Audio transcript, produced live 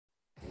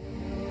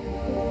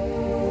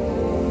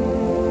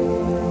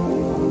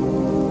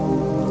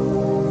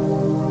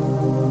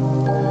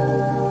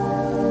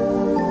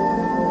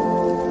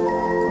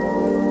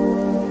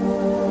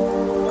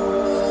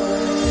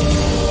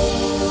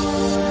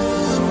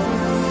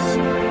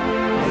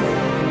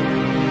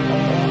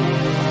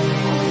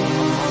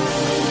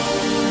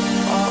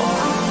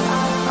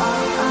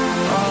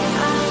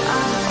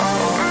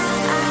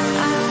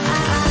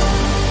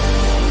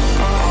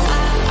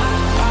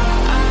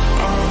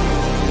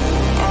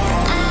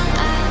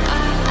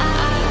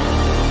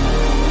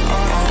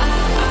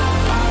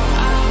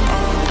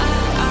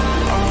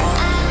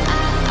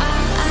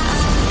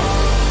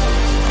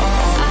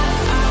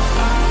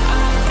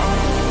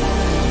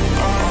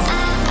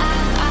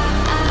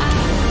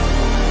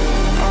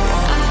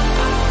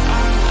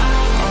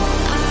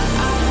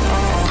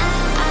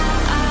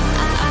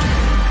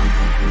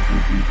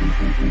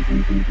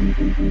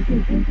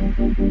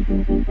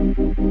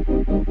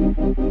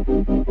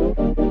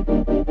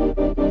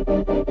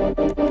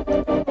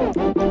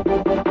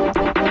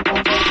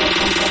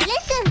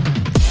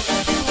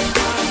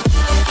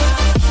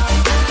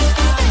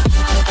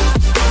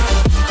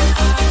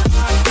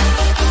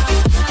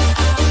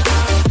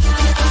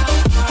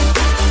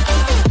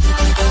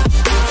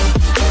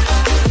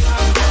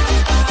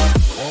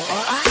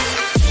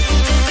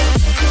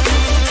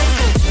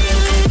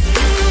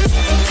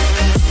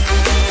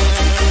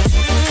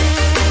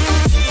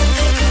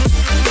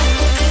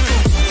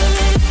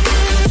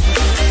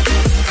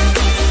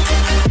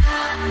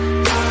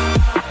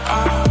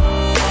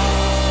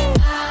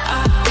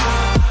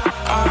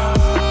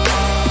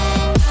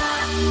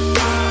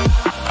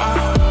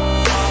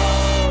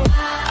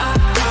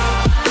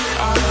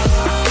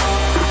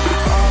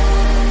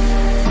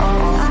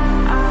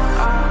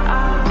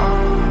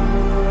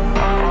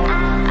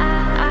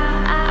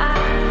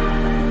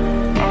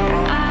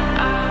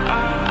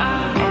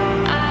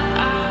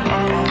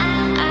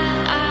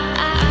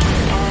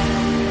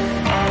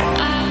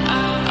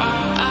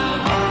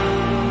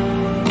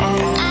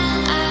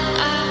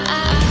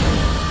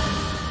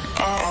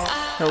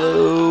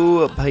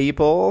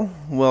people?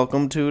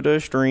 Welcome to the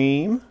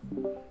stream.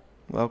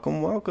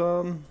 Welcome,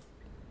 welcome.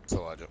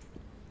 So I do.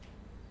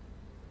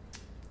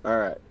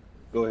 Alright,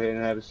 go ahead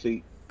and have a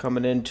seat.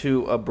 Coming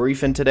into a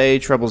briefing today.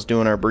 Trouble's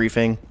doing our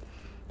briefing.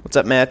 What's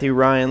up, Matthew,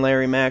 Ryan,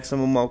 Larry,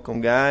 Maximum? Welcome,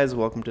 guys.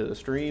 Welcome to the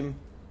stream.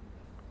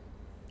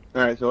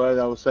 Alright, so as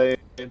I was saying,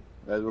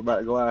 as we're about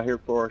to go out here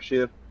for our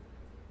shift,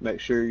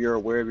 make sure you're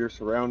aware of your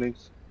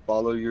surroundings,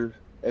 follow your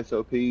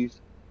SOPs,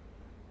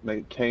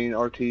 maintain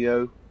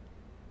RTO,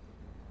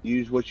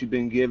 use what you've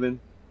been given,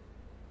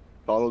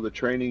 follow the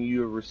training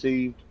you have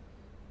received.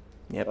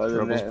 Yep, Other than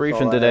Trouble's that,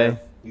 briefing that's all I today. have.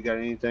 You got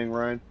anything,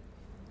 Ryan?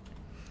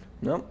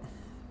 Nope.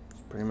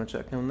 Pretty much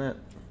echoing that.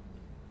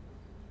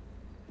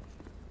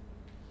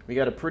 We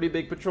got a pretty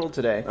big patrol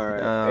today.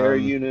 Alright, air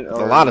unit. A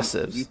lot of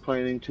civs. You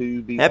planning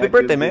to be Happy active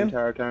birthday, the man.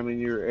 entire time in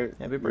your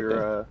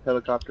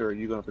helicopter, or are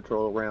you going to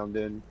patrol around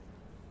in?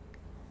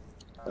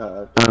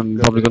 I'm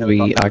probably going to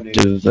be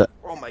active.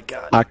 Oh my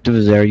god. Active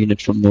as air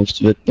unit for most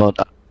of it, but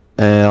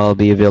I'll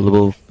be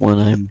available when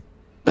I'm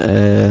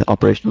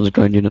operational as a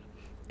ground unit.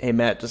 Hey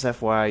Matt, just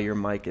FYI, your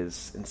mic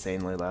is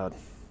insanely loud.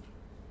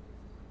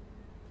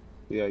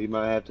 Yeah, you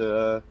might have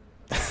to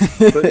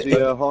put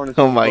the harness.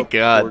 Oh my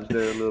god. Cords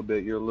there a little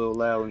bit. You're a little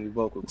loud on your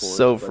vocal cords.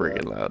 So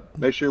freaking loud.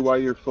 Make sure while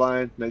you're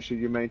flying, make sure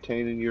you're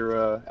maintaining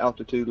your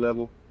altitude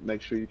level.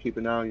 Make sure you keep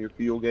an eye on your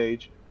fuel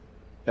gauge.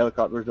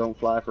 Helicopters don't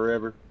fly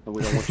forever, and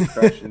we don't want you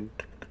crashing.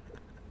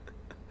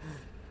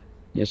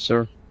 Yes,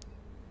 sir.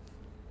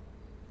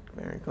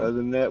 Very cool. Other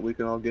than that, we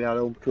can all get out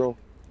on patrol.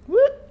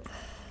 Whoop.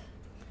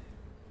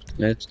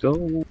 Let's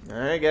go.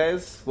 Alright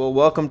guys, well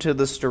welcome to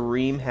the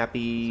stream.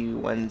 Happy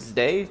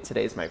Wednesday.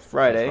 Today's my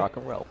Friday. Rock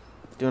and roll.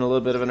 Doing a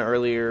little bit of an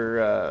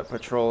earlier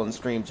patrol and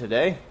stream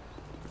today.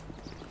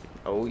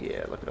 Oh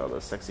yeah, look at all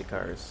those sexy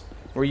cars.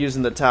 We're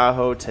using the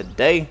Tahoe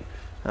today,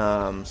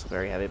 so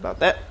very happy about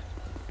that.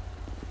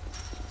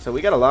 So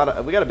we got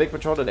a big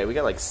patrol today. We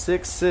got like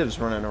 6 civs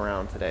running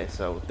around today,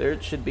 so there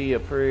should be a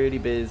pretty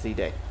busy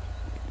day.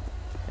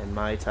 And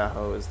my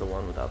Tahoe is the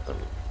one without the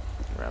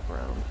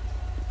wraparound.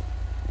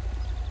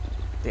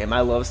 Damn,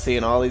 I love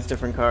seeing all these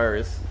different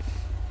cars.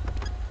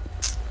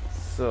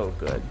 So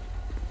good.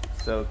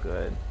 So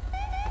good.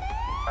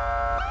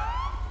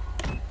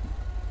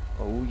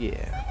 Oh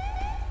yeah.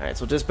 Alright,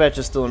 so dispatch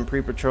is still in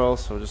pre-patrol,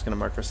 so we're just going to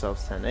mark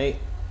ourselves 10-8.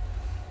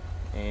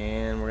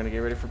 And we're going to get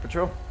ready for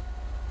patrol.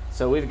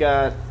 So we've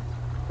got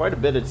quite a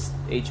bit of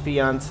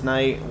HP on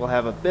tonight. We'll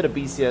have a bit of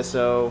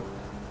BCSO,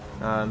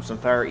 some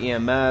fire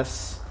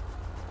EMS,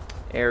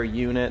 air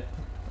unit,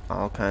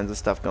 all kinds of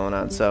stuff going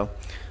on. So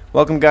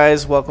welcome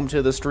guys, welcome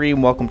to the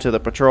stream, welcome to the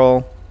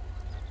patrol,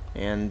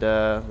 and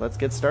let's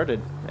get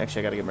started.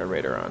 Actually, I gotta get my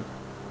radar on.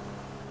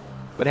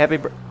 But happy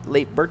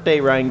late birthday,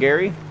 Ryan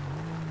Gary.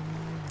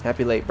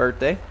 Happy late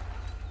birthday.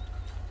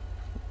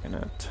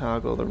 Gonna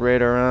toggle the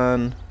radar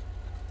on.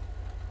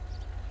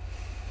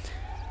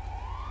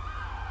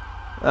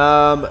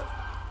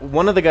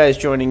 One of the guys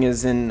joining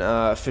is in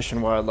Fish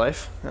and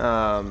Wildlife.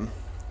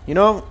 You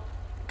know,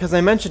 because I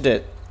mentioned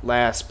it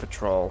last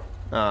patrol,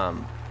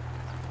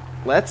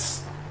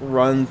 let's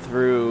run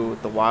through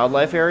the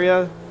wildlife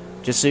area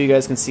just so you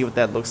guys can see what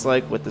that looks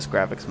like with this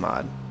graphics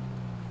mod.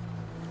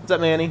 What's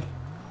up, Manny?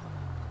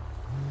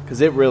 Because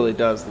it really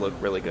does look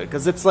really good.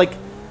 Because it's like,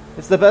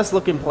 it's the best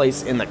looking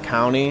place in the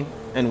county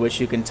in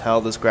which you can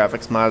tell this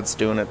graphics mod's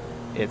doing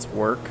its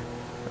work.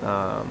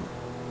 So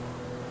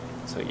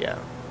yeah.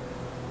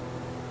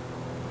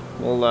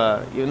 We'll,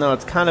 even though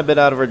it's kind of a bit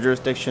out of our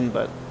jurisdiction,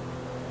 but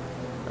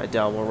I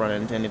doubt we'll run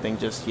into anything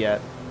just yet.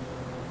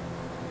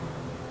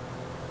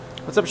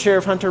 What's up,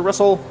 Sheriff Hunter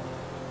Russell?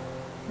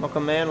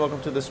 Welcome, man.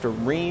 Welcome to the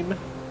stream.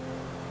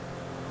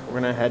 We're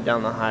gonna head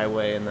down the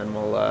highway, and then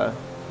we'll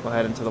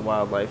head into the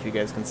wildlife. You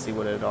guys can see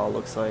what it all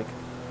looks like.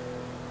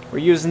 We're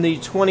using the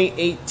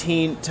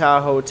 2018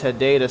 Tahoe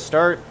today to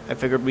start. I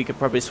figured we could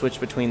probably switch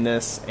between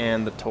this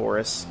and the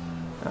Taurus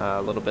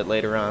a little bit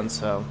later on.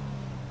 So,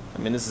 I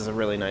mean, this is a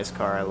really nice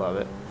car. I love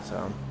it.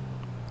 So,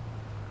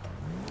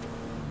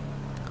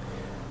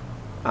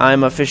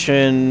 I'm a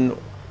fishing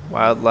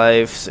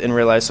wildlife in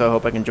real life, so I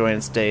hope I can join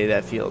and stay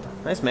that field.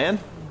 Nice, man.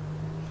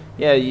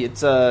 Yeah,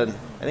 it's I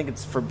think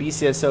it's for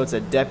BCSO. It's a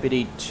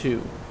Deputy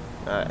 2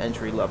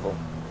 entry level.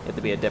 You have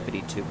to be a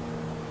Deputy 2.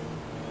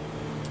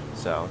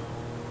 So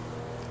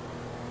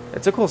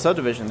it's a cool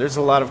subdivision. There's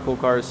a lot of cool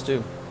cars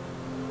too.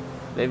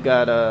 They've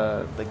got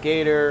the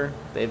Gator.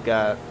 They've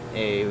got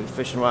a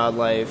Fish and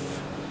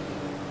Wildlife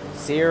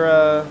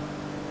Sierra,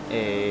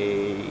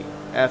 a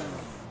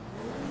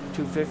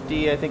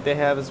F250. I think they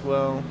have as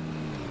well.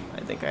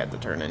 I think I have to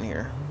turn in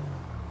here.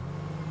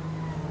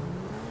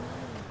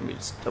 Let me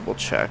just double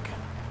check.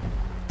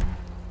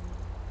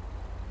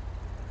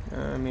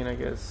 I mean, I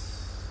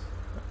guess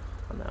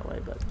on that way,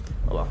 but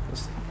oh well.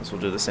 This will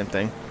do the same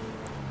thing.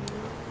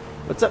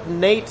 What's up,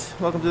 Nate?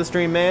 Welcome to the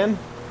stream, man.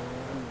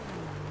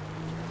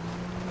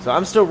 So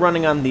I'm still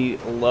running on the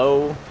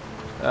low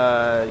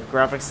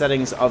graphics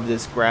settings of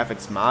this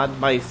graphics mod.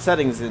 My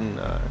settings in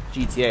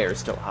GTA are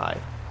still high.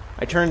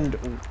 I turned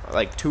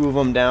like 2 of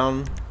them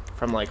down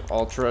from like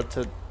ultra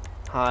to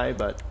high,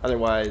 but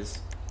otherwise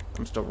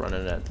I'm still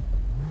running at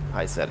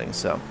high settings,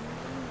 so.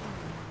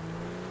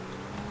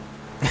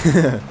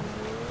 It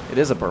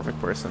is a perfect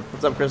person.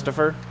 What's up,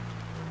 Christopher?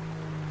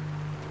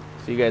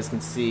 So you guys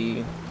can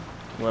see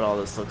what all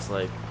this looks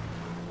like.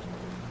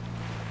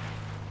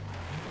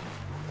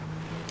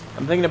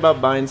 I'm thinking about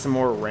buying some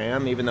more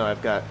RAM, even though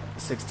I've got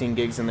 16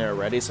 gigs in there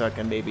already, so I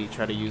can maybe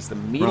try to use the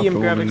medium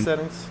graphics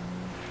settings.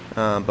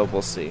 But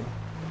we'll see.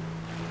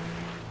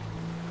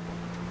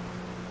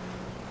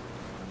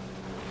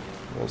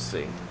 We'll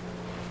see.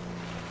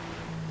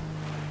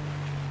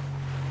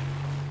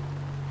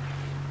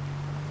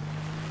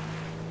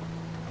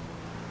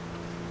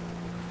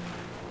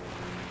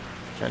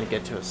 Trying to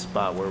get to a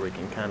spot where we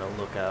can kind of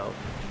look out.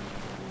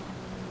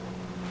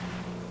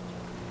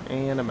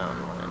 And a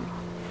mountain lion.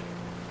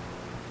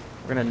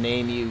 We're gonna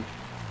name you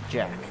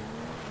Jack.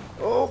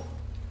 Oh!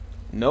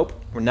 Nope.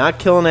 We're not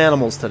killing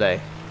animals today.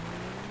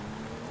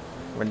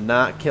 We're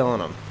not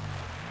killing them.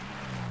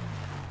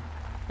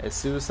 As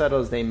suicidal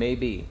as they may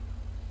be.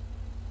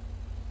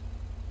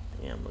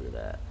 Damn, look at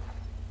that.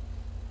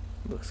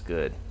 Looks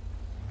good.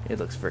 It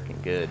looks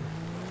freaking good.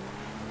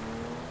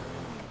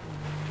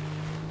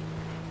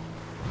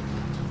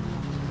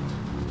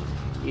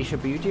 It's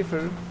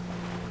beautiful.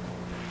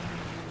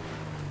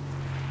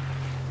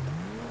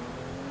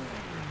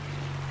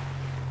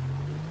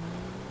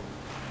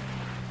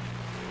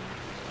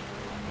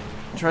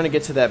 I'm trying to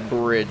get to that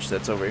bridge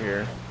that's over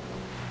here.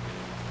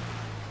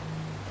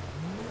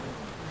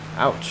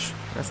 Ouch.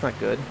 That's not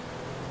good.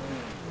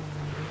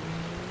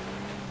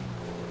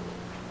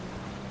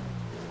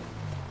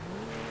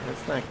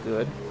 That's not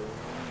good.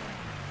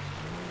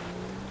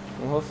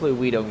 Well, hopefully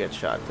we don't get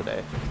shot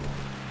today.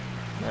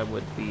 That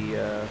would be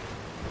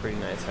pretty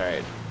nice.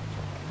 Alright.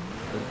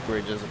 This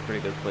bridge is a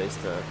pretty good place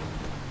to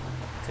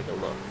take a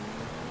look.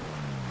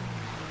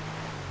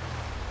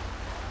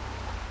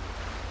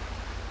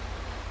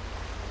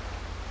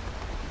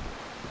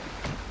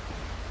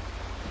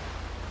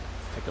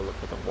 Let's take a look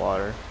at the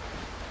water.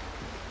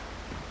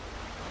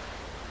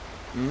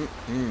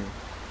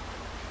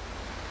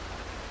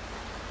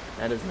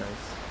 That is nice.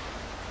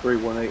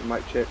 318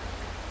 mic check.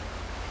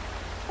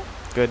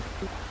 Good.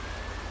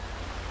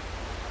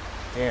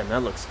 Damn,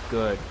 that looks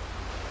good.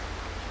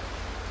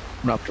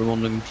 Raptor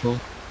 1 looking full.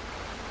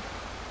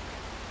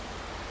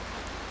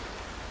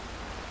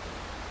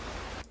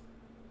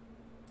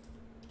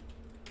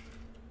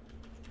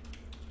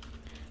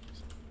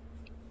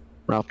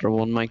 Raptor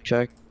 1 mic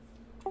check.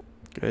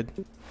 Good.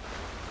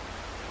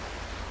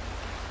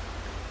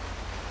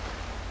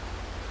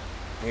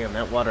 Damn,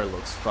 that water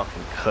looks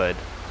fucking good.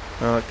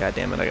 Oh, god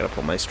damn it, I gotta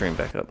pull my stream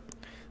back up.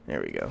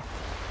 There we go.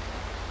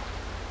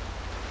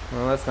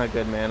 Well, that's not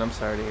good, man. I'm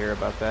sorry to hear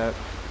about that.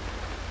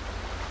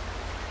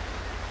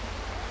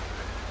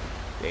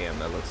 Damn,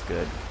 that looks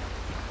good.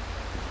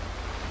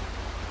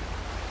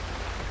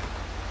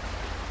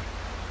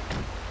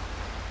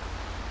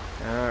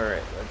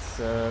 Alright, let's,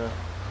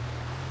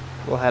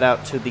 we'll head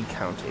out to the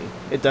county.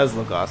 It does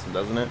look awesome,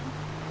 doesn't it?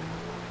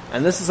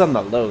 And this is on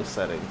the low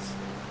settings.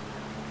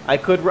 I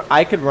could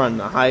run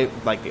the high,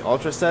 like the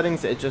ultra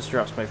settings. It just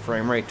drops my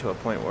frame rate to a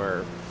point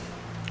where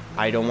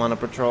I don't want to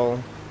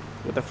patrol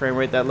with a frame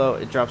rate that low.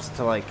 It drops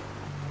to like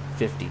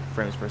 50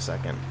 frames per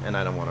second, and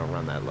I don't want to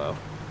run that low.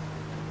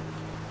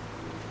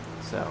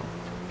 So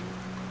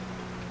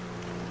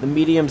the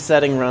medium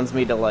setting runs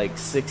me to like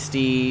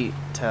 60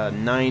 to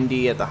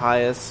 90 at the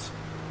highest,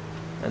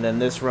 and then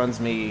this runs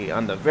me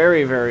on the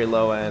very, very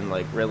low end,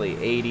 like really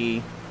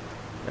 80,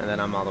 and then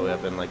I'm all the way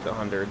up in like the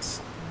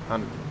hundreds,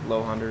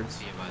 low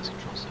hundreds.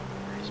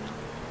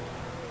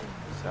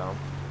 So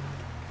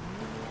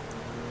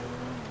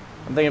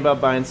I'm thinking about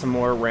buying some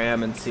more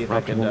RAM and see if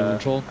I can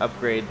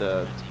upgrade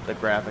the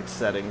graphics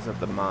settings of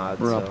the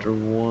mods. Raptor so.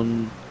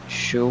 1,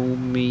 show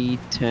me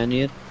 10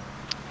 yet.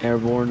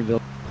 Airborne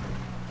Ville.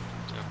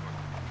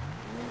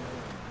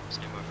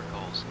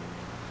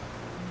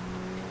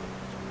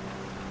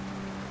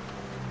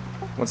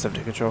 What's up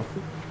to control?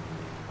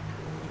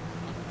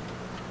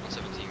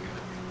 117.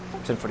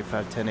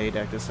 1045, 10.8,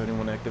 active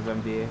 71, active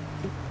MDA.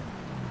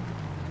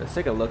 Let's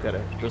take a look at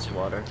it. This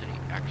water.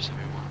 Active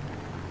 71.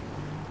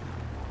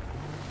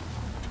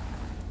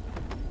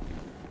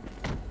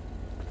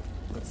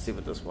 Let's see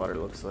what this water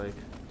looks like.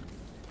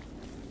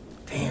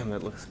 Damn,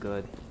 that looks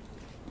good.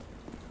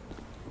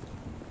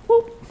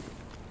 Whoop.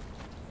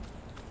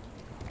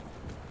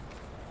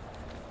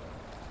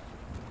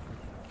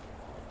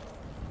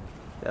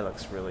 That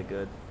looks really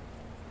good.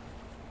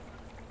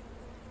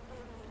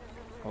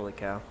 Holy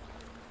cow.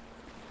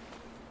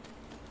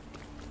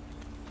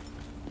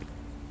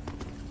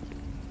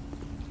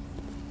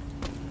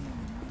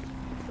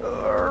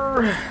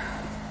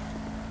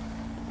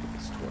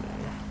 It's 20.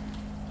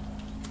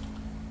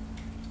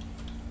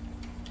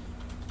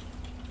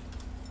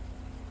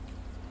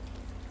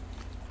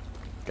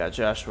 Got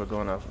Joshua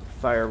going off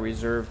fire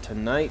reserve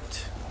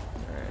tonight.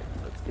 Alright,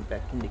 let's get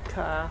back in the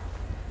car.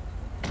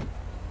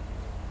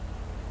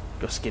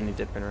 Go skinny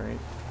dipping, right?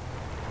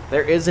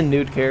 There is a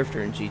nude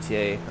character in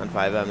GTA on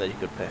FiveM that you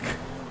could pick.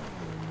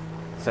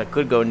 So I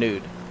could go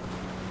nude.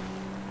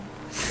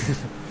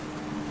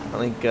 I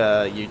think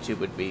YouTube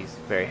would be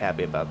very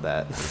happy about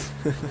that.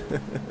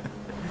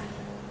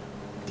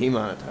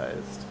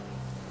 Demonetized.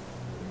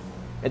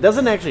 It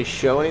doesn't actually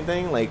show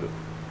anything, like,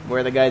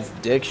 where the guy's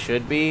dick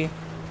should be.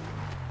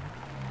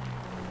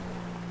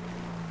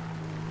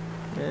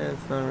 Yeah,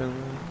 it's not really...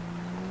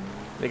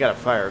 They got a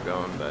fire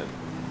going, but it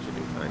should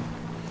be fine.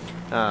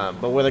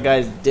 But where the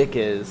guy's dick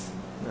is,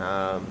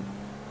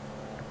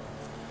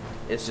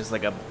 it's just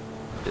like a...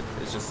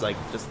 It's just like,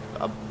 just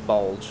a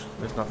bulge.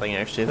 There's nothing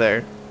actually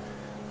there.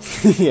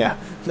 Yeah,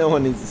 no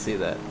one needs to see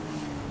that.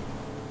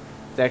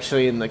 It's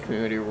actually in the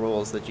community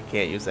rules that you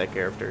can't use that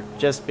character.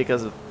 Just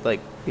because of, like,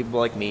 people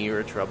like me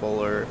or Trouble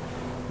or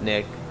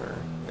Nick or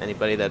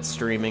anybody that's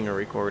streaming or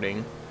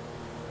recording.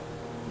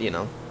 You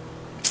know,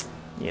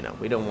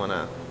 we don't want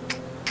to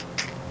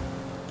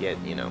get,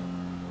 you know.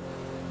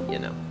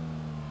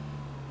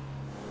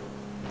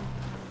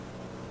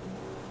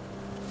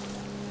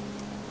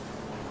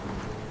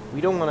 We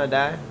don't want to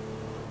die.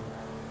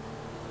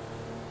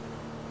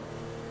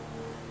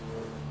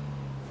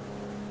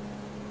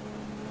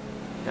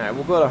 Alright,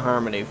 we'll go to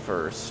Harmony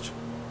first,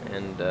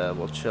 and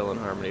we'll chill in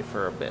Harmony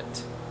for a bit.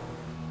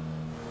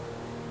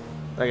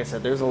 Like I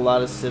said, there's a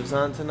lot of civs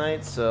on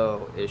tonight,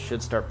 so it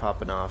should start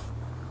popping off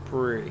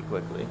pretty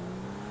quickly.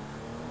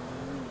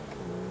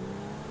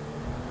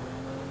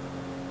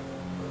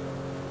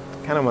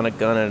 Kind of want to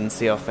gun it and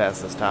see how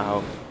fast this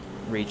Tahoe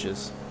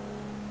reaches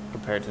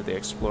compared to the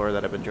Explorer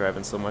that I've been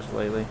driving so much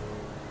lately.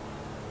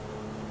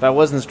 If I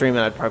wasn't streaming,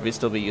 I'd probably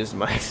still be using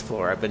my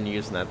Explorer. I've been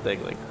using that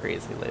thing like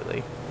crazy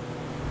lately.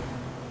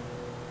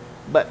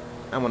 But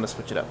I want to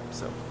switch it up,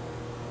 so.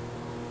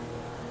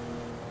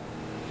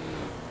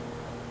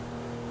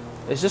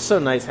 It's just so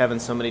nice having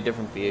so many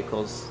different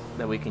vehicles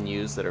that we can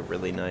use that are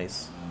really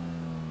nice.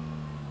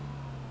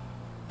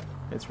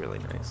 It's really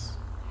nice.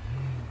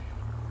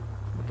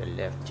 Make a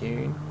left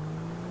turn.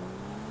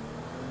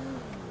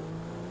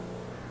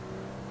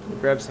 We'll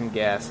grab some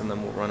gas and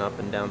then we'll run up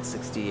and down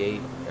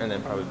 68 and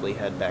then probably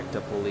head back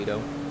to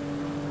Polito.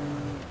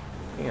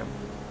 Damn.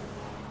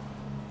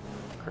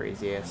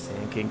 Crazy ass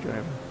Sand King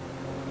driver.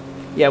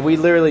 Yeah, we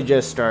literally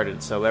just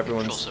started, so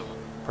everyone's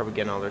probably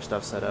getting all their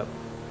stuff set up.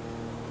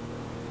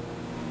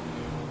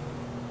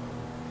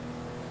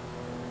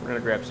 We're gonna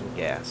grab some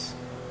gas.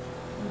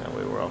 That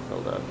way we're all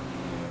filled up.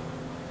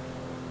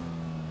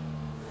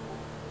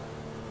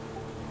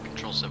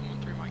 Control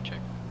 713, mic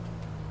check.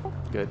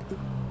 Good.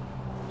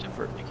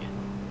 Temper again.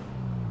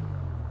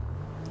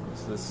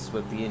 So this is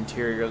what the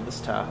interior of this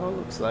Tahoe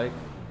looks like.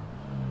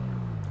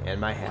 And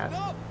my hat.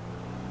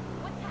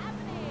 What's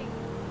happening?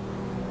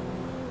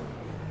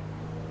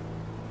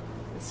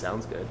 It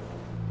sounds good.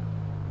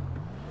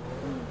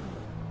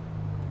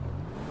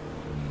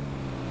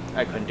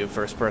 I couldn't do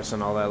first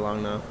person all that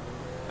long though.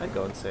 I'd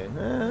go insane.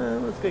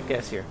 Let's get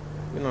gas here.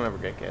 We don't ever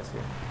get gas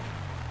here.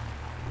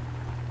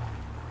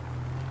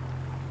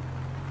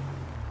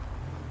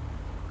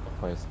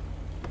 Place.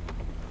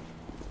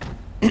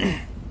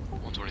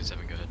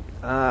 127, go ahead.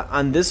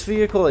 On this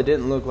vehicle, it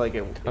didn't look like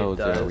it Oh,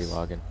 does. are we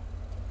logging?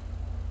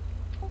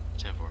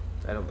 10-4.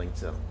 I don't think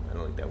so. I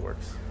don't think that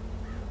works.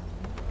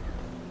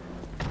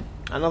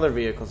 On other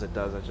vehicles it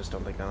does, I just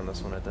don't think on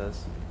this one it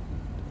does.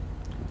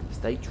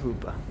 State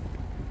Trooper.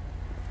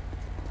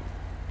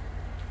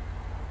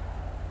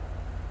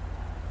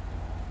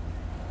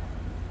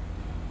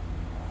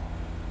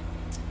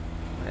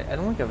 I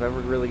don't think I've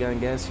ever really gotten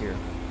gas here.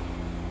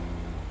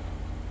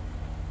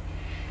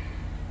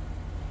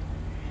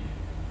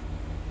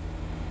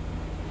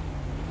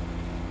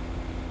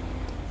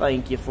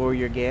 Thank you for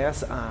your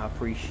gas. I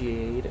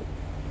appreciate it.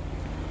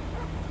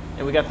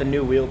 And we got the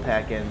new wheel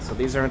pack in, so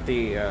these aren't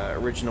the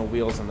original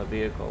wheels on the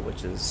vehicle,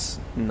 which is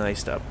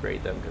nice to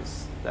upgrade them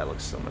because that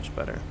looks so much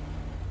better.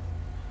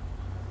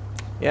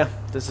 Yeah,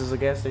 this is a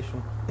gas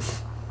station.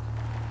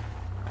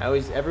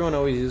 Everyone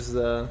always uses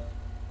the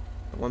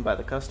one by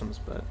the customs,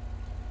 but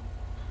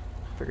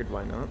figured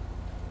why not.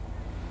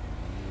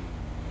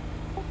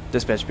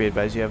 Dispatch, be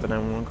advised, you have a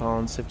 911 call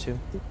on Civ 2.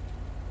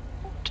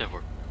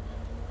 10-4.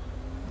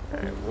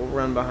 Alright, we'll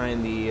run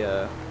behind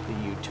the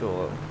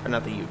U-Tool, or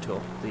not the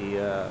U-Tool,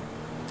 the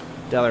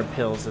DoLERP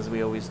pills as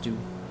we always do.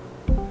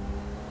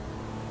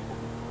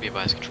 Be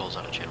advised, controls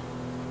out of channel.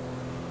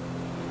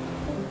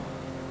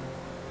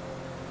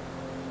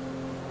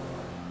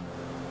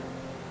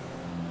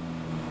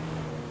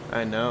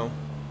 I know.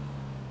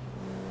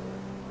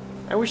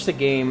 I wish the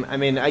game, I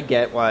mean, I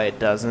get why it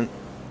doesn't,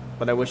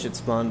 but I wish it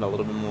spawned a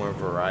little bit more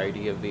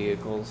variety of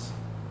vehicles.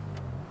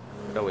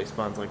 It always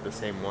spawns like the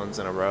same ones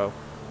in a row,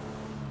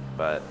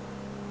 but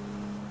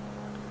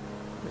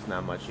there's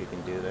not much you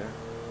can do there.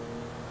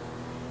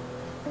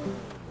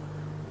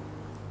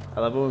 I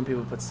love it when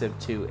people put Civ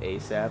 2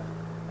 ASAP,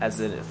 as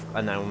if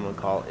a 911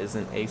 call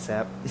isn't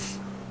ASAP.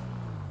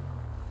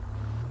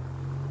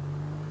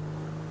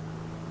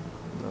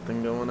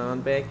 Nothing going on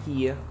back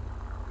here.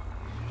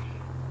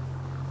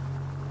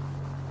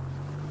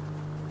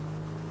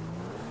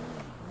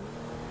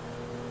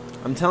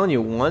 I'm telling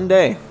you, one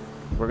day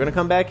we're gonna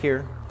come back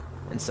here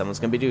and someone's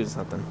gonna be doing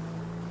something.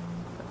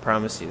 I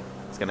promise you.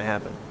 It's gonna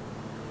happen.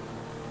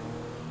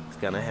 It's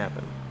gonna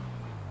happen.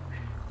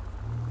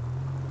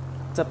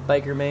 What's up,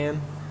 biker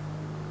man?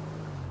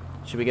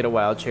 Should we get a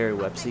wild cherry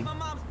Wepsi?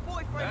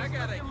 I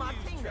got a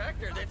used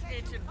tractor that's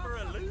itching for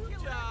a lube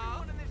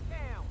job.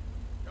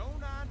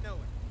 Don't I know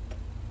it?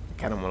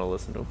 I kind of want to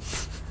listen to him.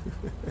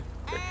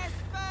 Ass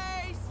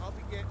face! I'll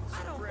be getting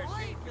some fresh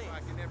ink if I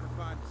can ever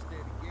find a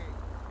steady gig.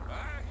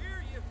 I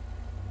hear you.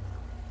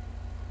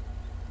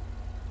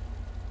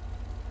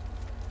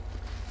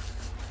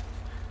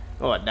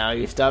 Oh, now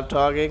you stop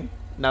talking?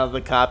 Now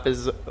the cop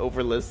is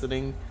over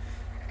listening?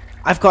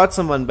 I've caught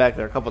someone back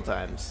there a couple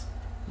times.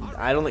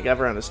 I don't think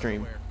ever on a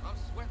stream. I'm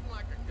sweating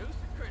like a goose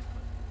at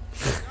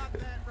Christmas. Got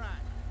that right.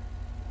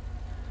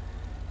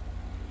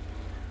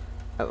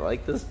 I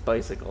like this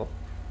bicycle.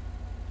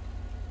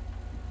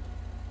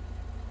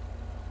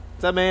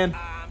 What's up, man?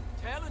 I'm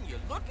telling you,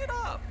 look it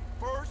up.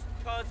 First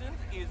cousins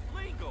is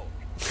legal.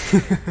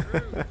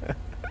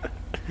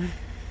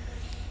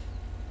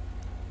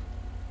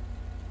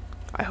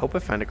 I hope I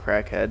find a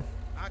crackhead.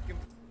 I can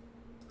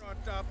on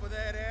top of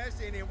that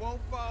ass and it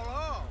won't fall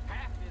off.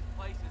 Half this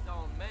place is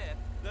on meth,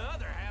 the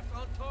other half's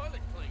on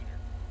toilet cleaner.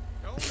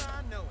 Don't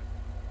I know it?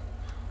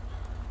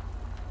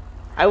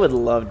 I would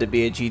love to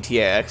be a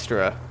GTA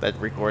extra that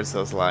records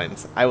those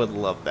lines. I would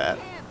love that.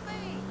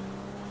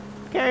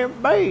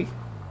 Can't be.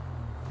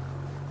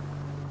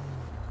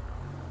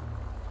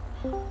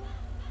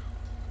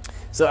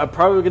 So I'm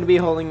probably going to be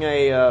holding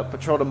a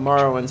patrol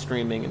tomorrow and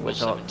streaming, in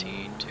which I'll...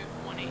 117 to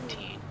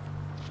 118,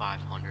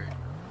 500, and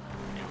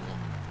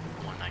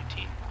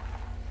 119.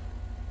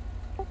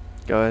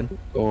 Go ahead.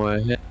 Go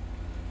ahead.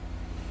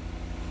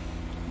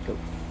 Go.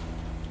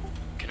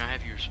 Can I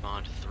have you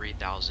respond to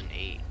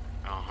 3008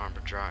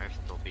 Harbor Drive?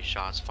 There'll be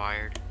shots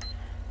fired.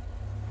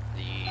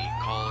 The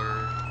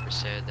caller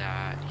said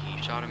that he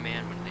shot a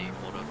man when they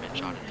pulled up and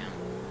shot at him.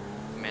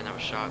 The man that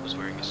was shot was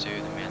wearing a suit.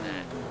 The man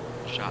that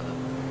shot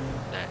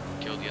that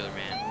killed the other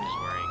man is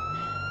wearing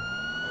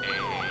a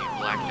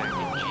black jacket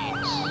and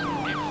jeans.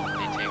 If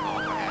they take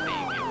off, I have a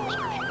vehicle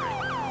description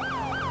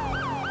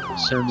ready.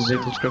 Send the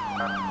vehicle script.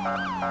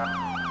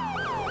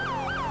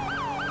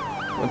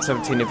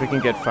 117, if we can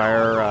get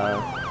fire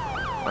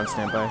on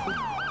standby.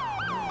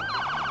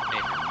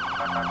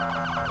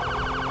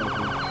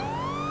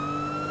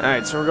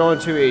 Alright, so we're going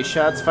to a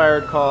shots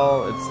fired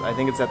call. I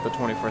think it's at the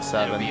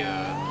 24/7. It'll be a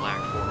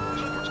black 4-door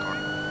sports car.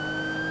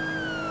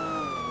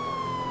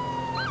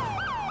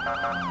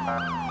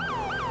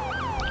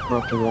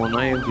 After 1,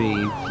 I have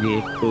a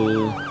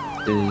vehicle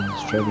that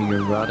is driving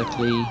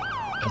erratically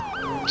at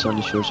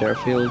Sandy Shores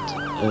Airfield.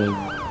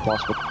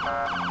 Possible.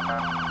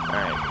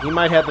 Alright, he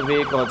might have the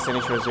vehicle at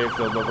Sandy Shores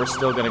Airfield, but we're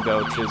still going to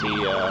go to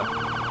the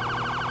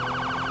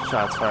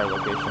shots fired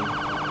location.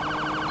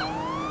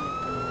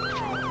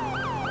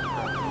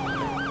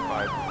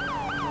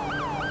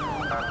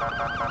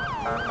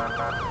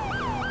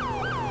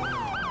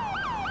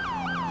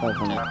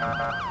 500.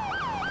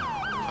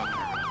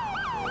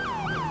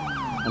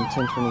 On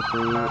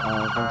 1023,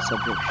 one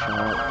subject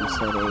shot. He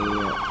said a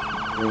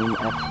green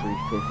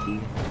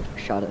F-350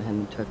 shot at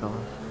him and took off.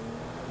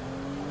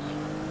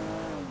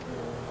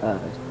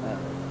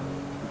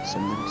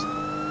 Some next.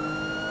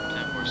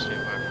 10-4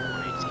 standby for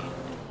 118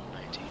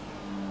 and 119.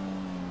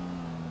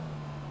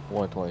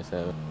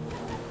 127.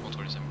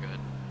 127, go ahead.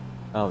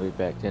 I'll be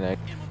back tonight.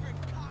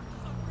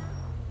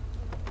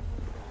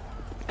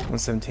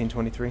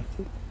 117-23.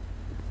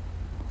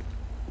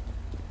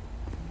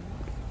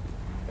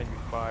 Thank you,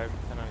 5,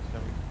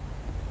 1097.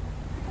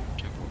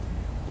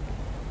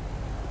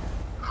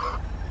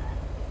 10-4.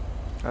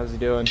 How's he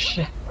doing?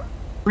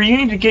 You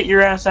need to get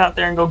your ass out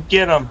there and go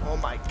get him. Oh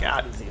my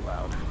god, is he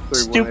loud.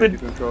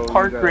 Stupid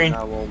park green.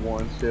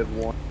 911, Civ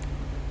 1.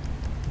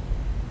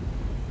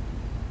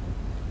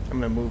 I'm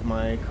gonna move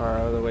my car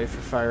out of the way for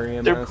fire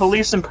EMS. They're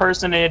police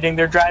impersonating.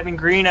 They're driving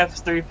green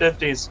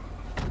F-350s.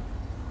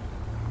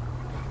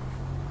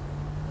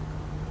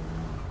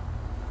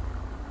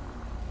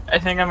 I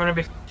think I'm gonna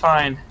be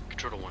fine.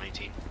 Control to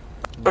 118.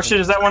 Oh shit,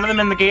 is that one of them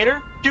in the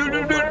gator? Dude,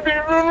 no,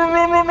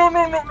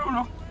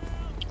 no.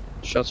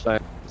 Shots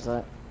fired. Is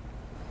that?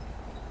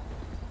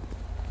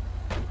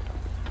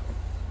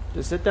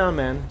 Just sit down,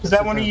 man. Is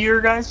that one of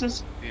your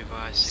guys's? Be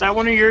advised. Is that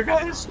one of your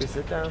guys? Just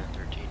sit down.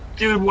 13.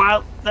 Dude,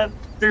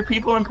 they're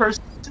people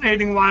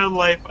impersonating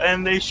wildlife,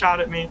 and they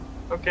shot at me.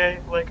 Okay,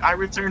 like I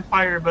returned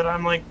fire, but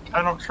I'm like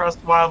I don't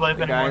trust wildlife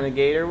The guy anymore. in the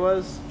gator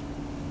was?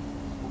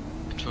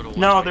 Control to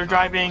No, they're 125.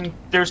 driving.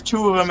 There's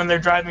two of them, and they're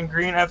driving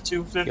green Go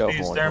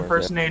F-250s. for They're it,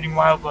 impersonating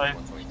wildlife.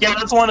 Yeah,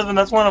 that's one of them.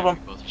 That's one of them.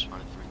 We both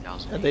responded I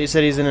 3000. thought you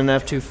said he's in an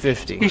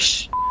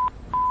F-250.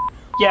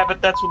 Yeah,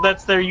 but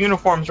that's their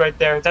uniforms right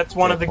there. That's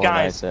one of the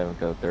guys. 497,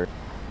 code 30.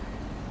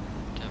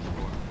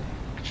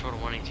 10-4. Control to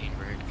 118,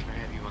 Bird. Can I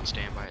have you on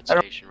standby at I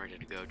don't- station ready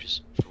to go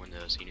just for when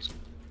the scene is...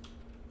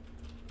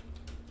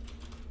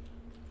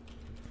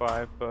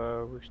 5,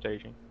 we're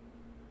staging.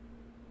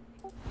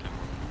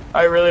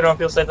 I really don't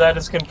feel safe. That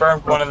is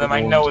confirmed one of them. I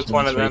know it's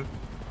one of them.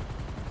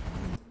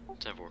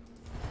 10-4.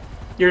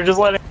 You're just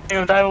letting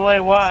him drive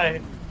away.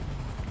 Why?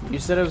 You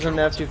said it was an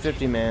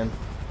F-250, man.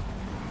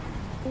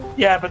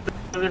 Yeah, but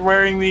they're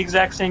wearing the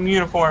exact same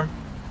uniform.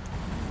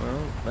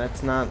 Well,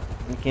 that's not.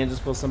 You can't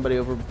just pull somebody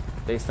over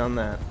based on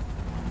that.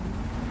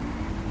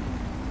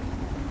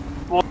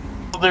 Well,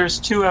 there's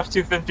two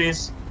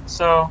F-250s,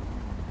 so,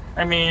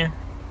 I mean,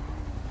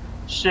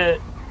 shit.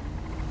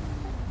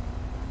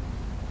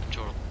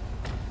 Total.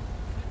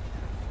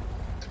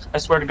 I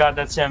swear to God,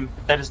 that's him.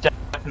 That is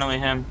definitely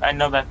him. I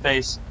know that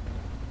face.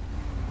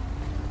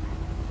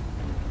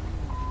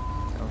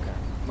 Okay.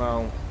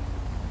 Well,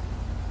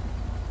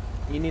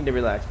 you need to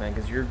relax, man,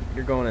 because you're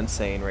going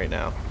insane right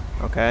now.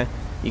 Okay.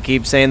 You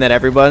keep saying that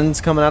everyone's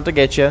coming out to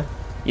get you.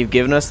 You've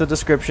given us the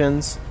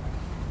descriptions,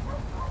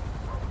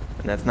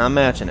 and that's not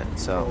matching it.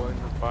 So.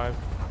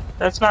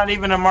 That's not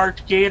even a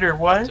marked gator.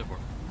 What?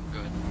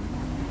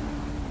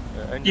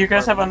 Good. Do you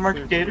guys have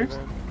unmarked gators?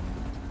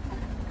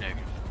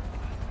 Negative.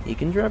 You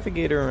can drive a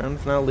gator around.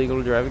 It's not illegal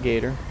to drive a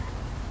gator.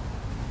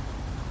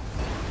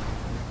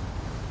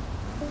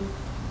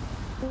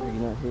 Are you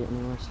not hit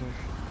anymore, sir?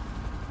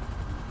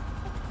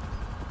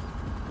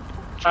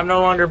 I'm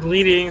no longer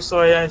bleeding, so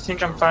I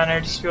think I'm fine.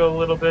 I just feel a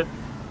little bit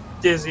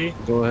dizzy.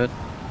 Go ahead.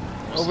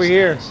 Over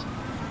here.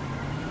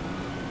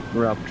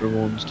 Raptor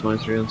 1's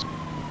 23 on.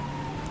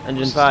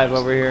 Engine 5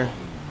 over here.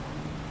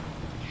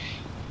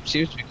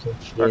 Seems to be close.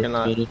 Parking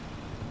lot. You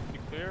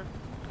clear?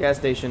 Gas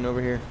station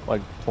over here.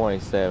 Like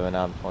 27,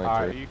 I'm 23.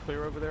 Alright, are you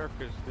clear over there?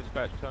 Because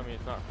dispatch tell me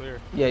it's not clear.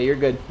 Yeah, you're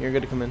good. You're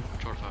good to come in.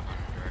 Short 500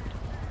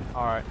 direct.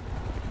 Alright.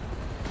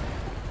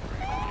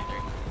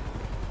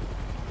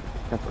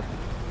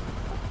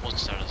 What's the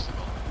status of the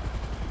call?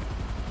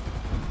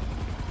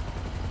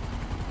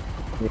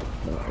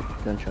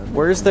 Gunshot.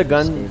 Where's the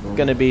gun Stable.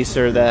 gonna be,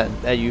 sir,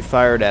 that you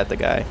fired at the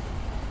guy?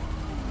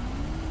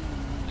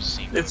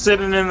 It's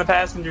sitting in the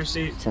passenger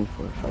seat. 10-4.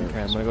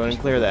 Okay, I'm gonna go ahead and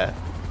clear that.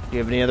 Do you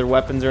have any other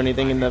weapons or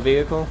anything in the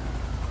vehicle?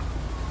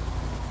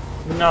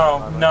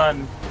 No,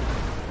 none.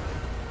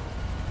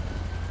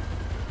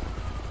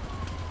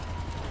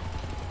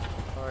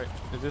 Alright,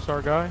 is this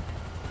our guy?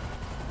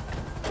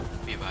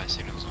 Be advised,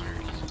 signals on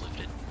her. He's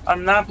lifted.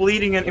 I'm not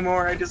bleeding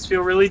anymore. I just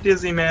feel really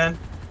dizzy, man.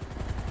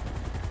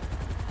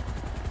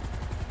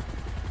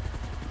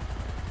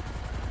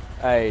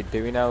 Hey,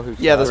 do we know who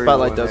Yeah, the shot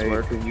spotlight her? does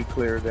work. Can you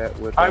clear that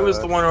with? I was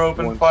the one who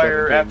opened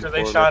fire 117 after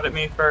they before shot the- at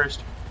me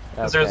first.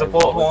 Because Okay, there's a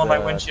bullet what hole was in my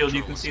the- windshield.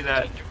 You can see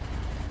that.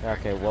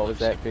 Okay, what was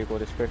that vehicle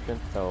description?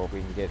 So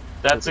we can get.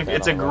 It's a on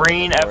the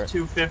green road for it.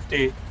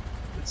 F-250.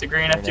 It's a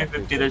green Green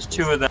F-250. There's F-250.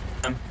 two of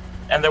them,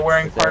 and they're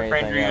wearing Is there Park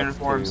anything Ranger else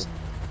uniforms.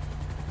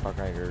 Park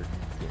Ranger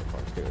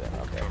uniforms too. Then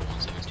okay. Total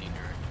 117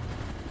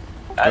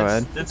 direct. Go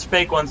ahead. It's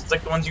fake ones. It's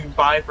like the ones you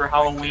buy for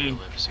Halloween.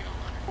 Lift, signal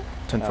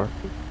on her. 10-4.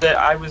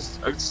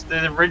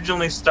 That it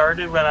originally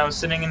started when I was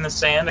sitting in the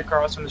sand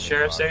across from the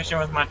sheriff's station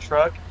with my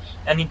truck,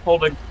 and he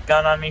pulled a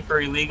gun on me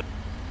for illegal.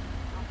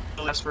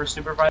 Asked for a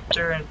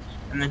supervisor,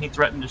 and then he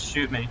threatened to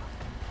shoot me.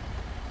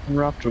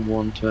 Raptor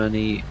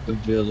 120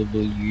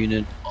 available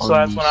unit on So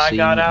that's the when I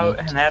got scene out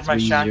at and had my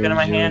shotgun in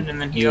my hand, and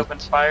then he 300.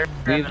 opened fire,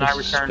 We and have then I a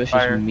returned suspicious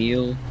fire.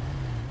 meal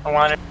I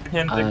wanted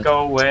him to at go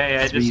away.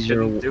 I just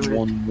couldn't do it.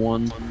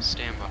 3011.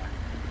 Stand by.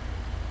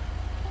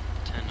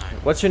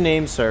 10-9. What's your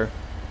name, sir?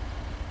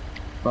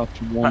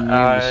 Raptor 1 near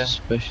the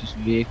suspicious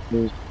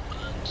vehicle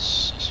and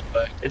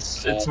suspect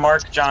It's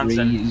Mark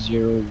Johnson.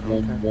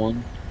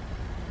 3011.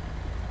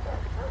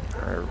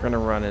 Alright, we're gonna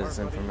run his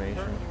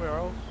information. Anywhere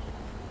else?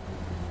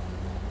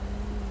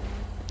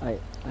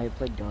 I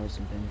applied dollars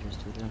and Avengers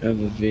to them. I have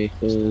a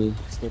vehicle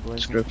Stabilizing.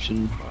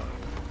 description.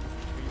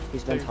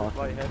 He's done Stay talking.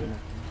 lightheaded.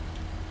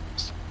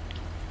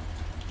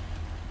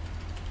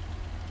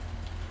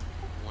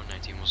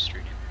 119 was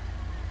street name.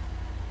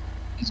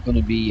 It's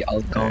gonna be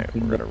Alright,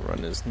 Algonquin. we're gonna run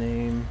his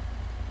name.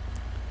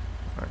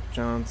 Mark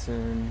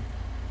Johnson.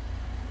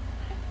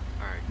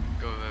 Alright,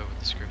 go ahead with the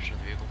description of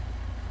the vehicle.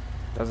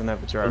 Doesn't have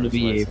a It's gonna driver's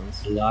be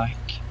license. a black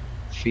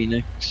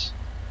Phoenix.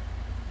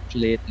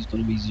 Plate is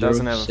gonna be 06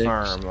 Doesn't have a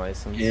firearm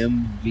license.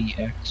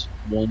 MVX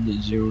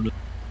 109.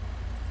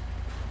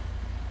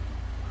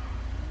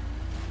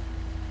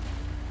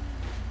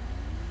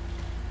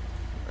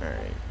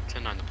 Alright.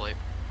 10-9 the plate.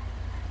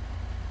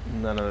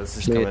 None of this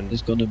is Plate coming.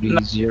 is gonna be No,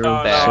 06 no,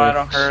 I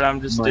don't hurt.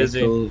 I'm just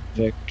dizzy. Michael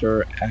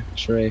Victor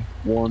X-ray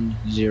 10.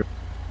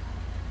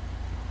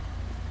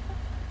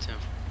 10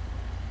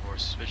 for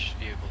suspicious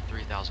vehicle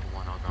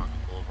 3001 Algonquin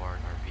Boulevard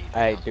RV.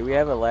 Hey, do we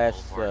have a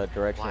last Boulevard,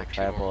 direction Black of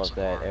travel of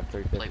that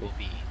Plate F-350? will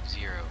be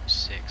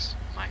 06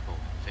 Michael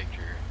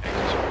Victor X.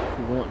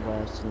 He went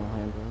west in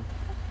Alhambra.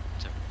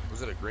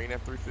 Was it a green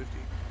F-350?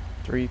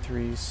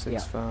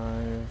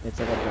 3365. It's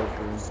like a dark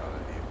green.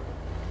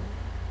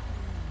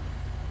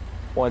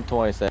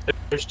 127.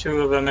 There's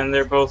two of them, and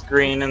they're both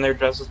green, and they're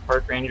dressed as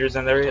park rangers,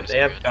 and they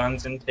have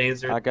guns and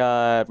tasers. I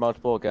got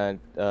multiple gun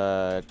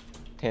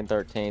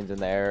 1013s in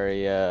the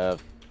area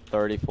of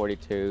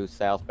 3042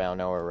 southbound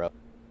Nowhere Road.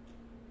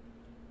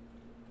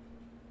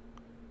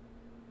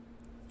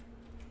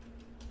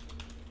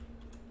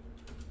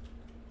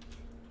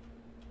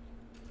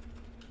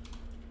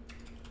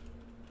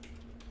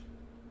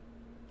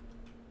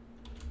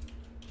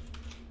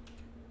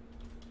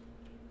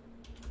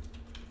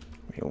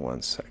 Give me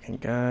 1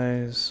 second,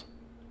 guys.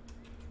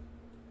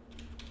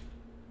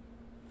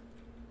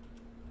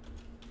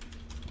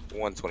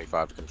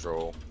 $125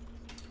 control.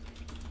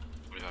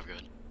 45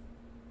 good.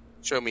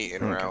 Show me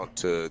en route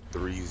to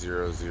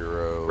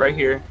 300. Right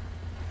here.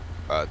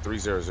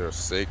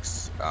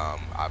 3006.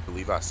 I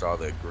believe I saw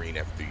the green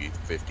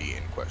F350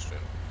 in question.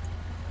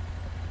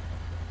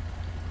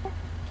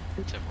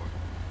 10-4.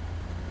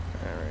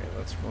 Alright,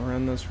 let's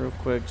run this real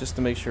quick just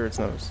to make sure it's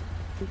not a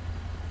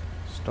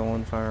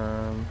stolen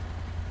firearm.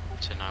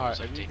 10-9 Alright, was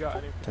have you 18. got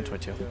anything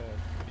 1022.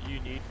 that you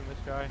need from this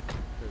guy?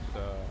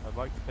 Because I'd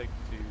like to take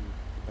it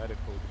to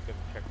medical, just get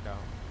him checked out.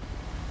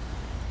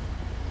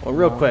 Well,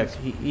 real quick,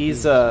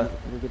 he's Control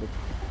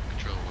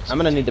was I'm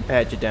gonna need to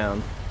pat you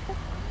down.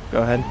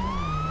 Go ahead.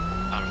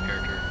 out of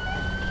character.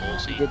 The whole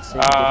scene. Did say he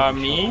did have a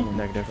Me? shot in him.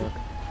 Negative.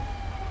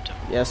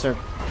 10-4. Yes, sir.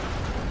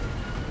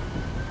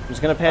 I'm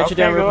just gonna pat you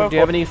down Okay, real go quick. Do you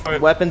have any for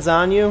it. weapons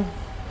on you?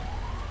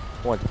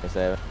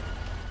 127.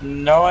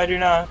 No, I do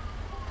not.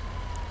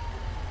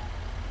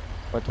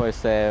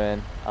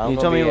 127. You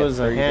told me it was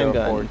a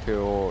handgun,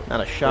 3042,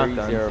 not a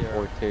shotgun.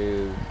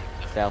 3042,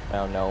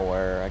 southbound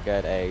nowhere. I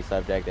got a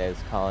subject that is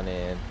calling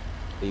in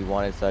the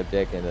wanted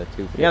subject in the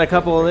 250. You got a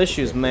couple of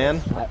issues,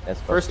 man. That's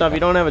First off, you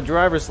don't have a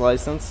driver's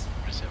license,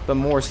 but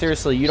more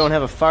seriously, you don't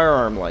have a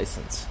firearm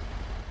license.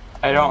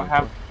 I don't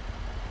have.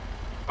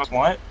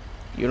 What?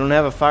 You don't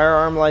have a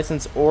firearm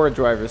license or a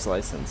driver's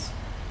license.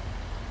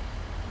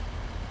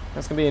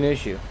 That's gonna be an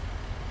issue.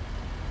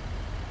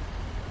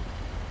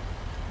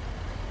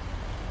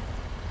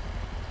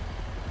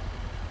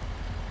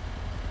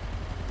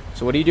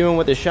 So what are you doing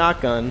with a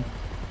shotgun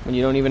when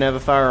you don't even have a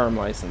firearm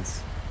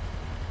license?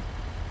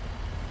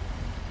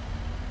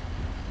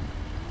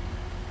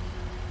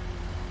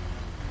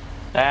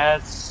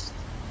 That's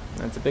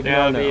That's a big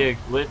gotta no-no. be a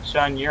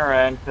glitch on your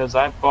end because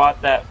I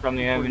bought that from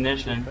the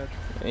ammunition.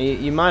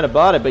 You might have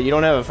bought it, but you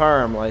don't have a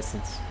firearm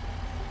license.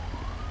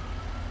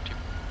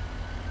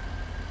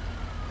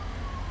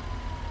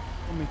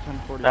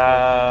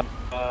 I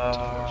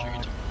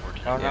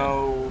Don't don't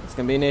know It's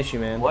gonna be an issue,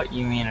 man. what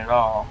you mean at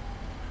all.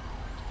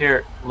 Here,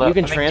 You can let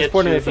me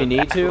transport get him if you the need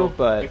to, actual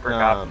but paper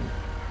copy.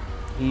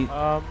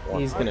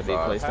 he's gonna be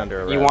placed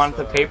under arrest. You want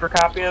the paper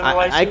copy of the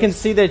license? I can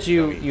see that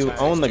you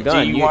own the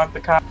gun. Do you want the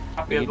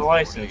copy of the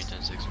license?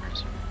 10-6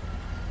 first.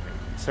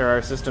 Sir,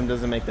 our system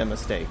doesn't make that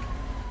mistake.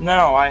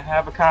 No, I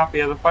have a copy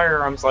of the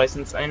firearms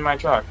license in my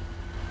truck.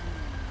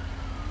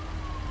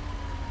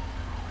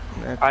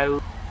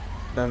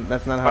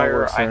 That's not how it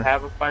works, I sir.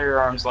 have a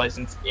firearms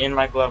license in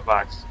my glove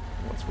box.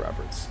 What's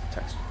Robert's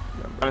text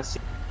number? Wanna see-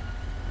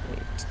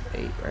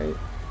 8, right?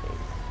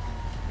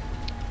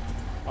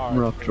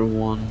 Alright, Raptor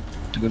 1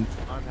 to go. I'm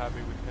happy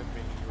with him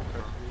being in your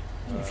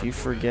custody. If you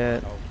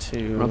forget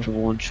to Raptor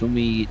 1, show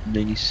me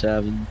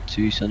 97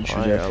 to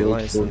Sunshine buy a Airfield for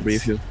license,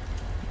 review.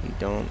 you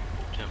don't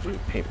do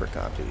paper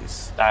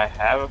copies. I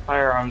have a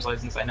firearms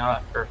license. I know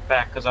that for a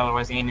fact because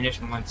otherwise the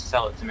ammunition wouldn't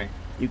sell it to me.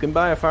 You can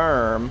buy a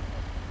firearm.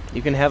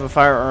 You can have a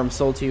firearm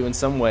sold to you in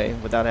some way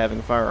without having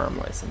a firearm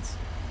license.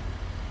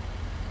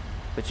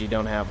 But you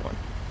don't have one.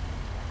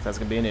 So that's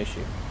going to be an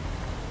issue.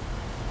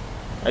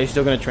 Are you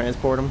still going to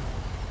transport them?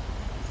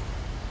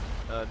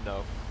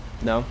 No.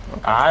 No?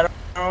 Okay. I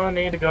don't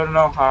need to go to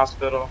no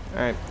hospital.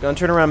 Alright, go and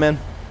turn around, man.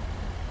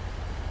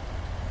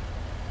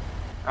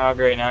 Oh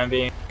great, now I'm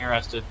being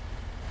arrested.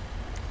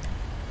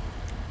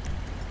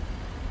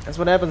 That's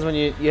what happens when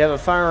you have a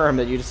firearm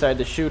that you decide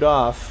to shoot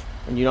off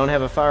and you don't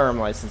have a firearm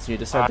license you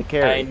decide to I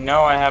carry.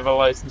 know I have a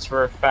license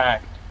for a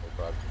fact.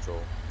 5 control.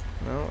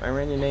 No, I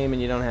ran your name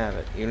and you don't have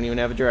it. You don't even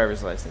have a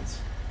driver's license.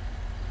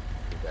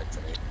 Get back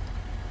to me.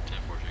 10-4,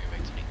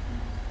 back to me.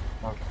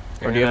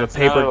 Okay. Or do you have a That's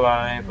another paper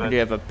lie, or but do you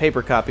have a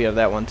paper copy of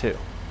that one too?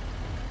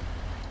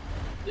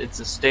 it's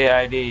a state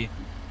ID.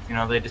 You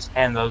know, they just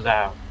hand those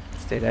out.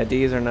 State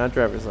IDs are not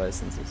driver's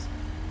licenses.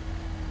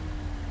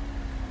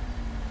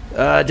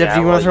 Jeff, Yeah,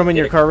 you want well, to throw them in get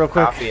your a car real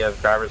quick? Copy of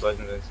driver's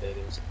license and state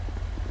IDs.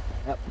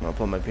 I'll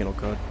pull my penal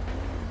code.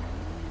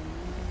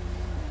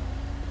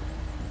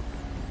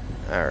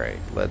 Alright,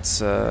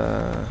 let's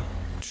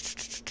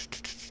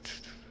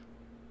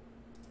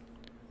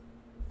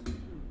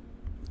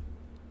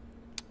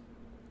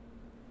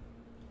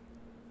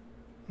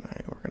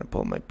Alright, we're gonna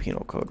pull my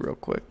penal code real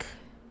quick.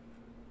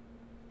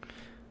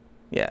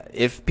 Yeah,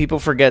 if people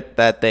forget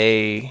that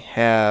they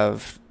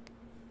have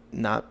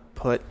not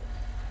put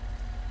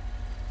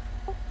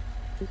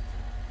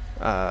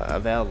a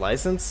valid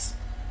license,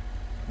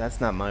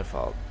 that's not my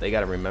fault. They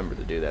gotta remember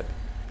to do that.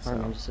 Alright, So.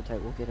 man, just sit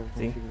tight. We'll get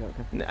everything See? figured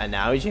out. Okay? And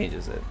now he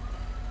changes it.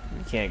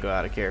 You can't go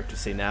out of character.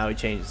 See, now he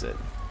changes it.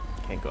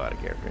 You can't go out of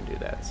character and do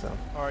that. So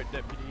Alright,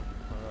 deputy.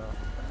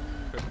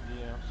 Custody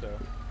now, so.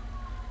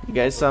 you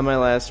guys saw my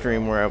last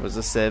stream where I was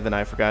a civ and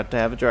I forgot to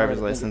have a driver's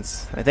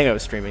license. I think I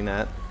was streaming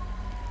that.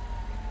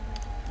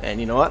 And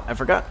you know what? I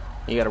forgot.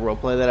 You gotta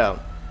roleplay that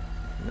out.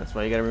 That's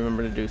why you gotta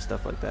remember to do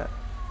stuff like that.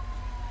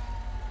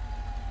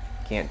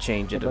 Can't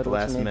change it at the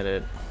last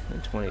minute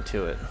and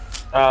 22 it.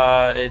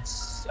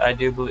 I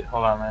do believe.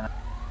 Hold on, man.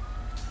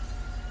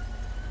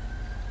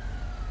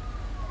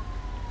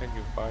 Thank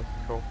you, 5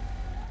 control.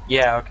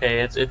 Yeah,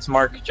 okay, it's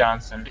Mark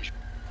Johnson.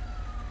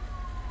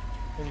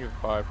 In your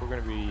 5, we're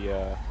gonna be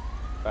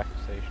back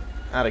at station.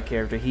 Out of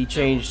character. He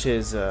changed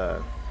his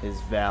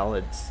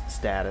valid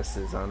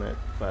statuses on it,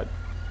 but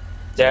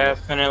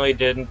Definitely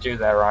didn't do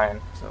that,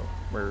 Ryan. so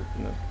we're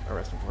gonna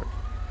arrest him for it.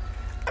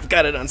 I've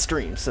got it on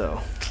stream,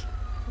 so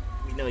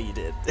we know you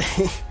did.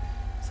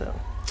 So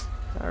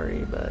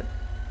sorry, but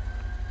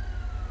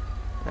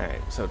all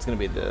right. So it's gonna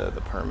be the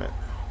permit.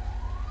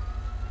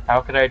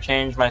 How could I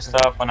change my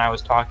stuff when I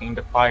was talking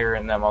to Fire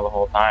and them all the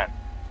whole time?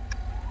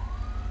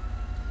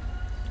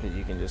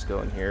 You can just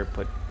go in here,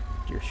 put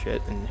your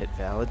shit, and hit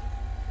valid.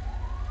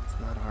 It's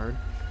not hard.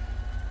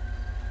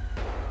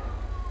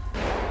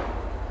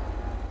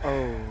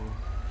 Oh,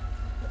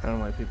 I don't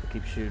know why people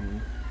keep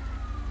shooting.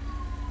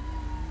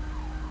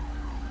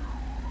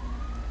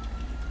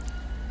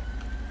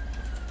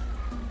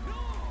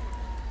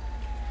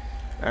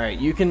 All right,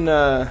 you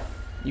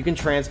can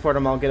transport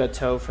him. I'll get a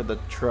tow for the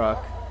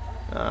truck.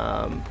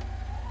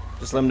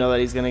 Just let him know that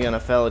he's gonna get a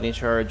felony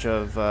charge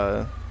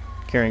of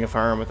carrying a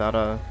firearm without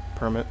a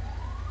permit.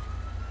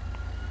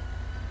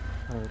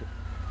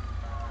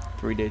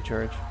 3-day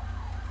charge.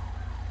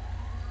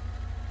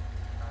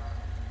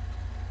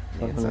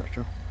 Yeah,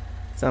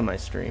 it's on my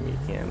stream. You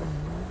can.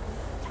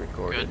 It's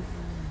recorded.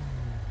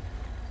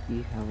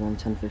 You have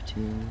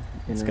 1:10:15.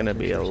 It's gonna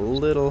be a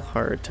little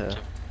hard to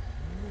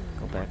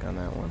go back on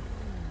that one.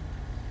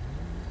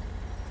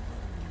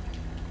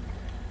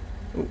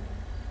 Ooh.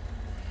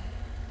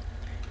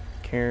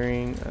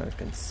 Carrying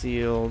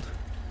concealed.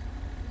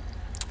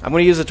 I'm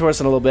gonna use the Taurus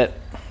in a little bit.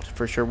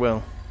 For sure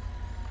will.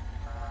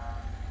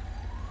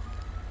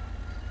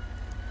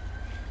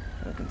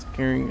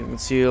 Carrying a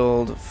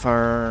concealed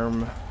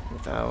firearm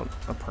without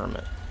a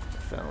permit.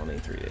 Felony,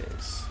 3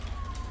 days.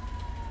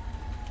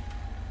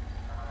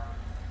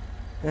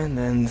 And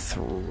then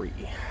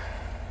 3.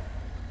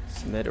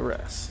 Submit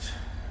arrest.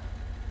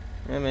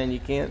 Yeah, man, you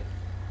can't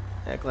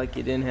act like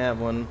you didn't have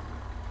one.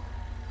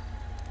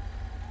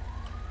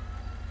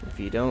 If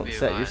you don't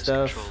set your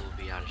stuff, will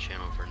be out of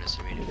channel for an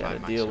estimated you gotta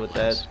 5 deal months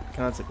with or that less.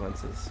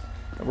 consequences.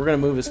 And we're gonna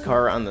move his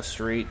car on the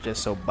street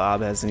just so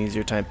Bob has an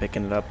easier time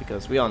picking it up,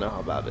 because we all know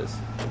how Bob is.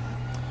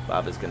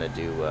 Bob is gonna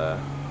do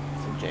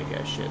some jank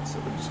ass shit, so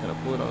we're just gonna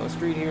pull it on the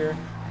street here,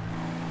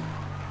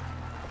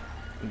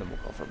 and then we'll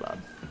call for Bob.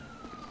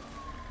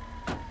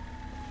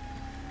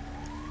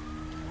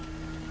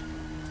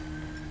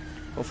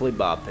 Hopefully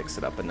Bob picks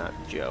it up and not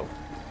Joe.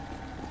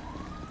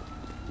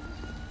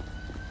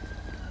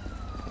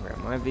 Grab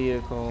my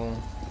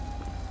vehicle,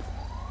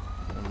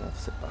 and we'll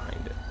sit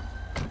behind it.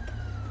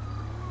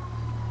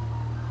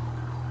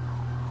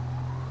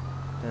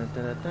 Dun,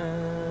 dun,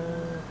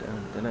 dun,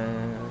 dun, dun,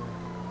 dun.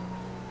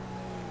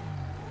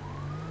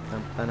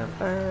 Dun, dun, dun,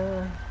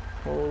 dun.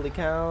 Holy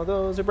cow,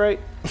 those are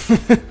bright.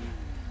 You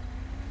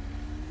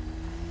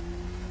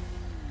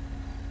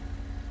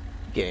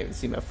can't even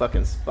see my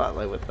fucking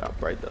spotlight with how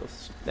bright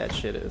that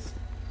shit is.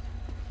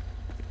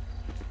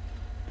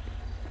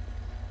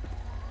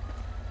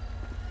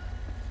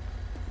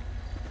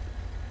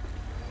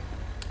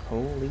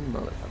 Holy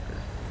motherfucker.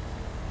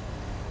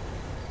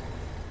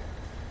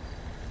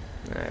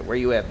 Alright, where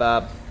you at,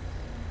 Bob?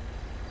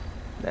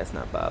 That's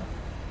not Bob.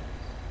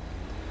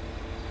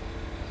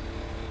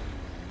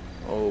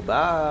 Oh,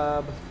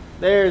 Bob.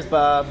 There's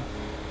Bob.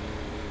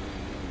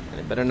 And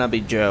it better not be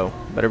Joe.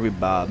 It better be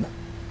Bob.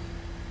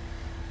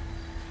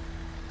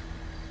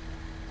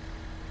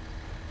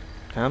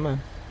 Come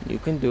on. You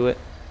can do it.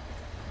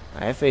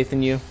 I have faith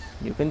in you.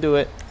 You can do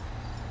it.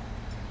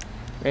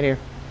 Right here.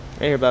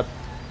 Right here, Bob.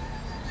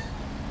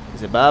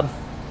 Is it Bob?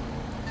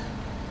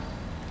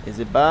 Is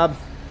it Bob?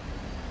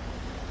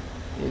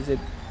 Is it?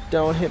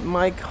 Don't hit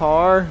my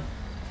car.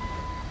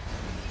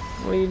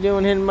 What are you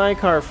doing hitting my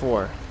car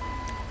for?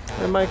 What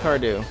did my car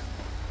do?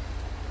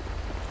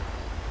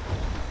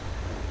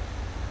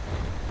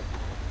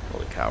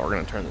 Holy cow, we're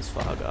gonna turn this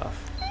fog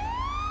off.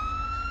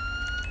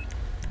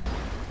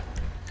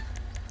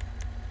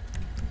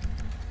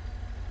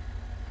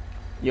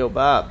 Yo,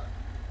 Bob,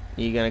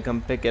 you gonna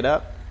come pick it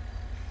up?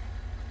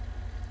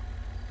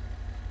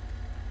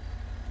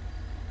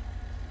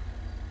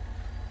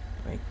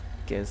 I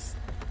guess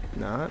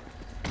not.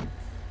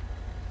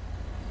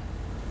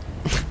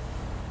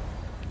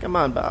 Come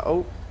on, Bob.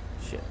 Oh,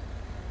 shit.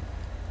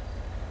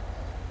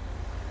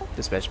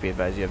 Dispatch, be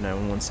advised, you have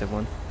 911 Civ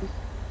 1.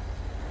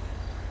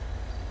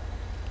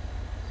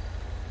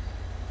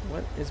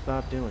 What is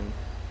Bob doing?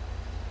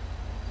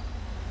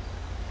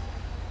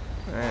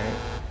 Alright.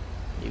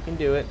 You can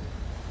do it.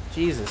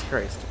 Jesus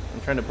Christ.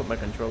 I'm trying to put my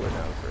controller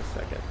down for a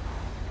second.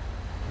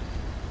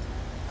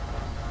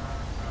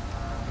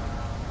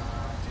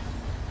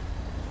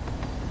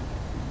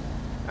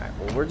 Alright,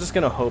 well, we're just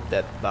gonna hope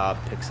that Bob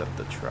picks up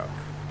the truck.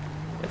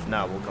 If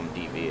not, we'll come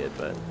DV it,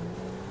 but...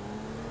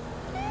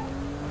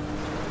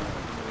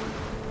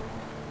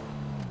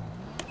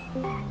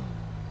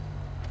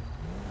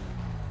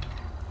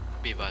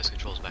 Be advised,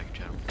 controls back in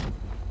channel.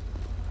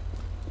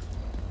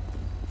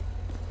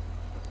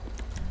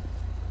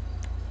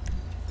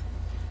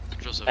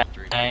 Control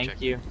 7-3.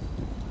 Thank you.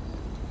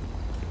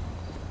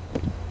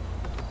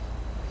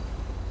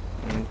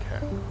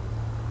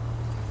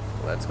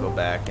 let's go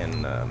back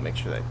and make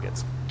sure that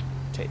gets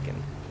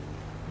taken.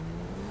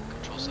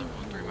 Control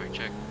 713, mic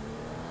check.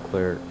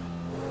 Clear.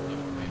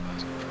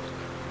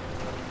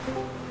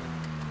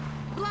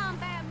 Blonde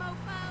bad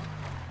mofo.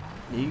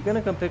 Are you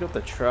gonna come pick up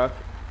the truck?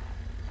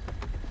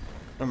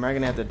 Or am I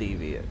gonna have to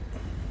DV it?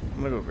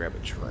 I'm gonna go grab a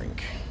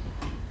drink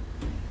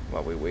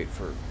while we wait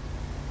for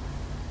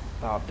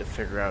Bob to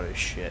figure out his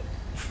shit.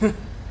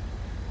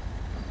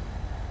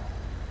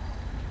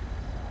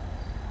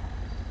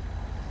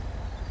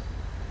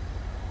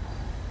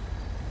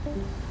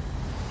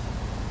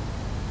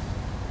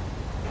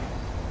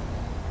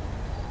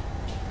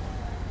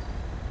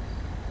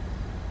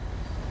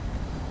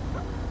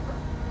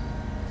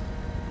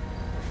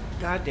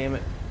 God damn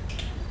it.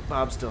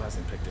 Bob still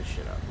hasn't picked his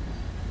shit up.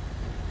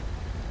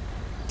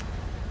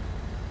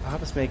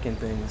 Bob is making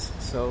things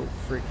so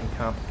freaking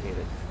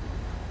complicated.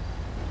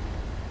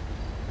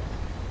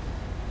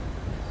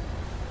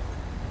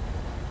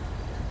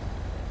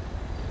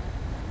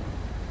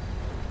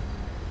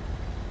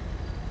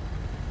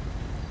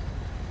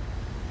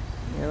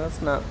 Yeah,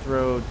 let's not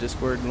throw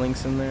Discord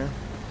links in there.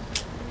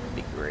 That'd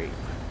be great.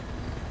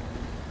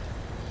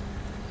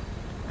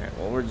 Alright,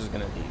 well, we're just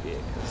gonna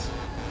deviate because.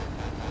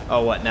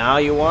 Oh, what? Now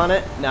you want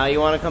it? Now you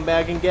want to come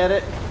back and get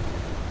it?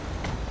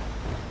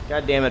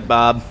 God damn it,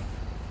 Bob.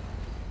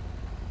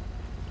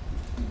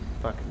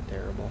 Fucking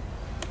terrible.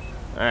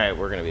 Alright,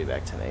 we're gonna be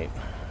back tonight.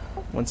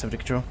 170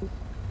 control.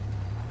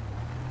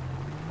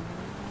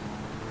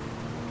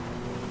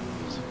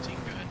 17,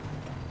 go ahead.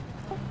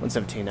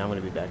 117, now I'm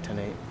gonna be back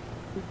tonight.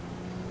 Go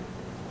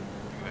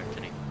back to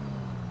Nate.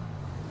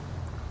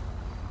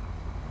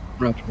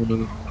 Raptor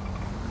 1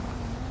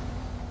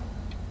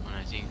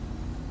 119.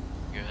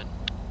 Go ahead.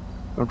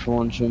 Raptor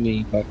 1, show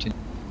me back to.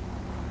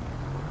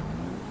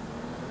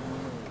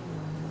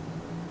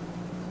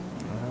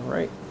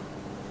 Alright.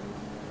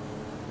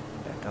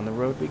 Back on the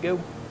road we go.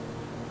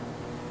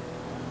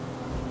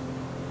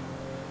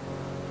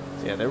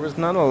 So yeah, there was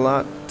not a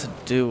lot to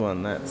do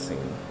on that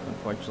scene.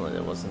 Unfortunately,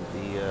 it wasn't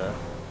the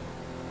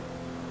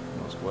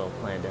most well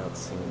planned out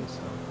scene, so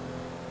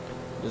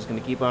we're just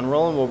gonna keep on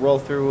rolling. We'll roll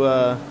through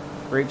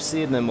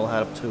Grapeseed and then we'll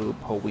head up to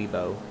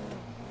Powebo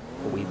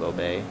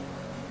Bay.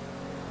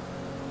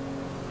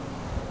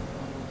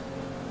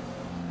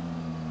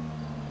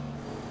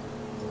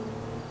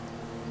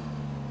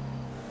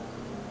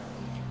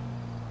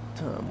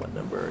 Tom, what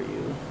number are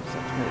you? Is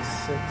that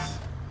 26?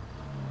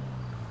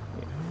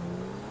 Yeah.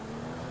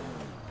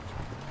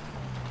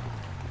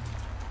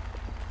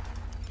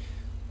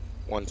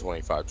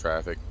 $125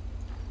 traffic.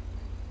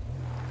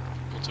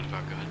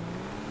 125, go ahead.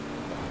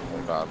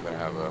 I'm gonna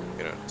have a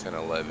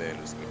 1011.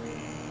 It's gonna be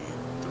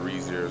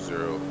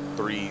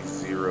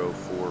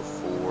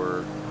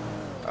 3044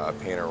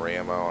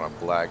 Panorama on a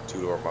black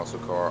 2-door muscle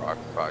car,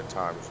 occupied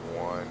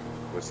 ×1,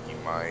 Whiskey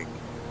Mike.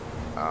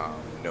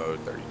 No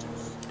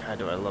 32s. God,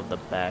 do I love the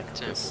back of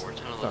 10 this 4,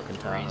 10 11 fucking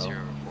Tahoe.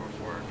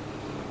 3044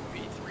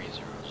 B30s.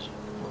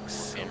 Looks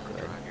so Panorama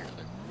good. drive, you're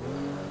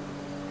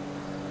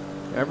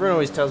clear. Everyone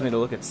always tells me to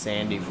look at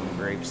Sandy from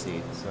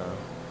Grapeseed, so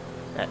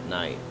at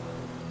night.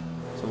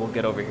 So we'll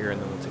get over here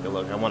and then we'll take a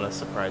look. I want to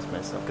surprise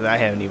myself because I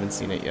haven't even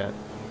seen it yet.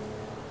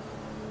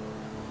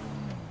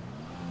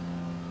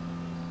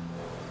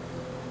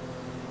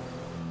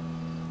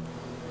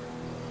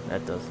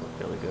 That does look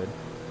really good.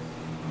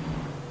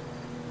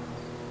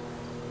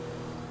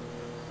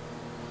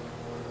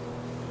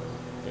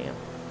 Damn.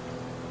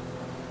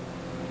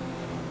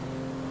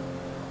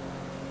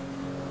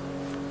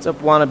 What's up,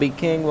 Wannabe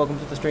King? Welcome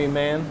to the stream,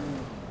 man.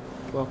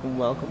 Welcome,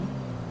 welcome.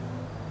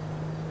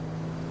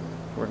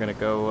 We're gonna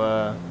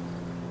go,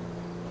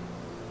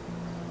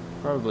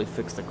 probably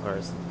fix the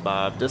cars.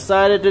 Bob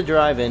decided to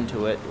drive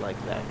into it like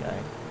that guy.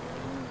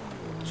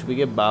 Should we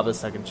give Bob a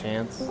second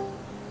chance?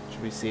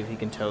 Should we see if he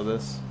can tow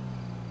this?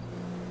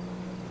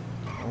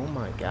 Oh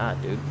my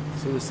god, dude.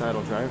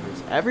 Suicidal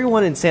drivers.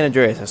 Everyone in San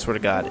Andreas, I swear to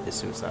God, is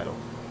suicidal.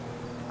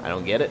 I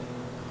don't get it,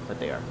 but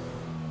they are.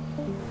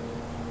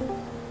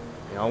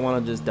 They all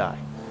want to just die.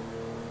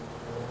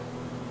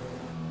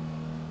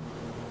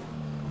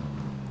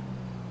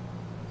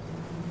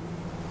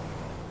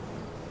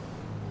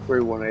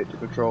 $318 to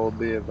control,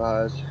 be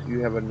advised. You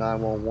have a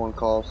 911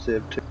 call,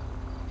 Civ 2.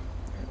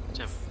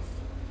 10.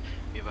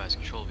 Be advised,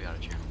 control will be out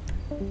of channel.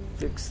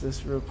 Fix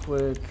this real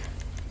quick.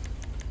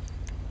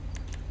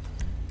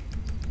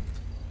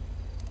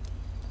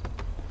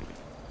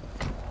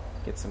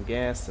 Get some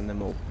gas, and then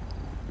we'll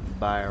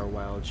buy our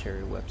wild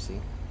cherry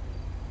Wepsi.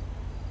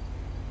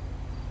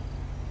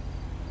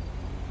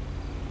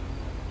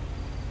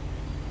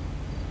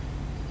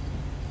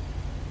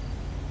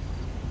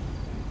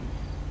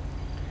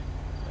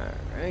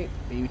 Alright,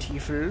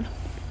 beautiful.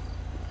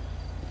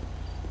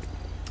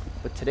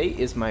 But today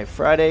is my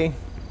Friday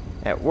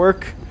at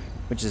work,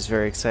 which is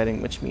very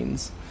exciting, which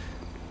means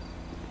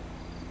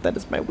that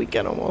is my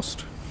weekend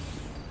almost.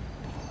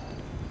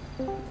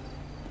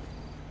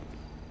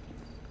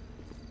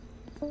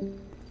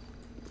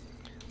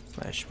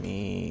 Flash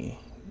me,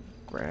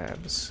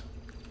 grabs,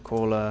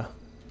 cola.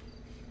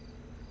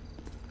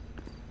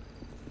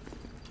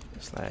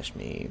 Slash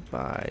me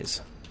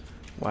buys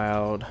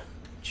wild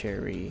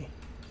cherry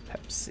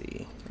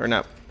Pepsi. Or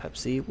not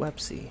Pepsi,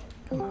 Wepsi.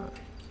 Come on.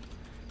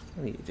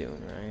 What are you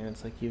doing, Ryan?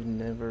 It's like you've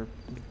never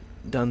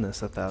done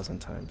this 1,000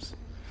 times.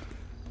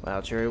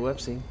 Wild cherry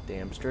Wepsi.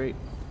 Damn straight.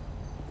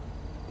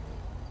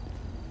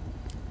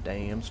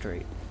 Damn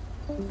straight.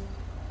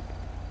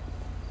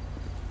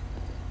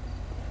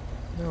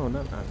 No,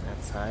 not on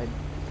that side.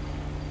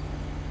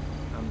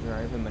 I'm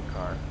driving the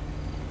car.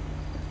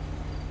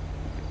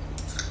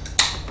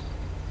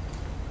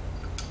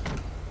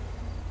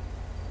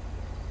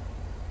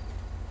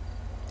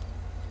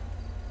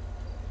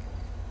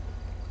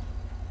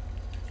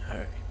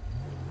 Alright.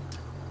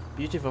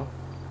 Beautiful.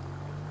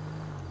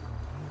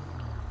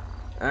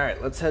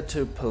 Alright, let's head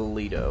to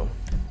Paleto.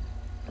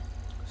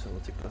 So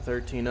we'll take the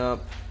 13 up.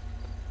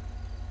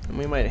 And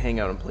we might hang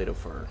out in Paleto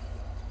for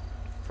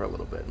a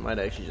little bit. Might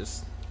actually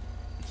just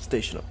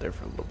station up there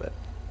for a little bit.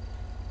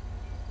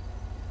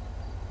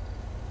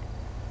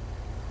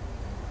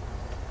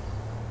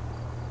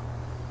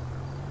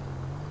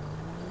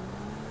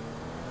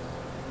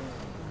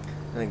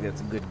 I think that's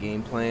a good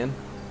game plan.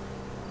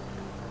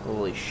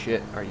 Holy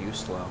shit, are you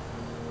slow?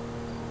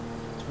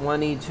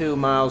 22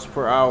 miles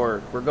per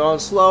hour. We're going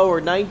slow, we're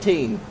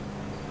 19.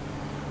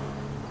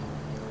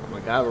 Oh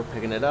my god, we're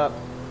picking it up.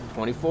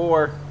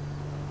 24.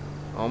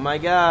 Oh my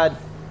god.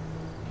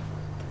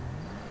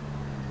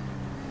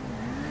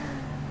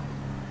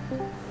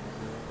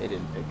 They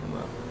didn't pick him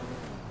up.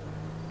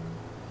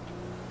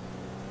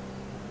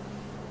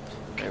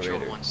 Control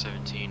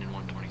 117 and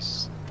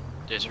 120.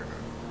 Disregard.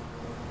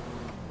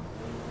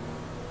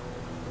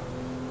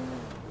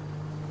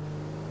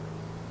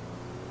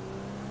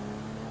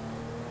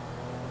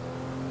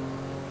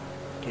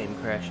 Game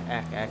crash.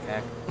 Ack.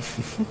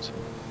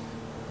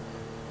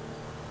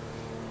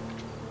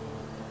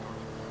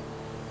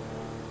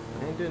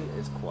 Brandon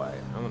is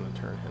quiet. I'm gonna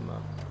turn him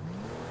up.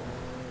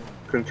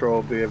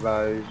 Control, be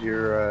advised,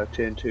 your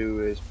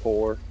 10-2 is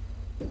poor.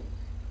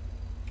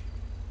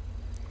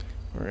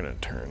 We're gonna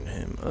turn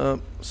him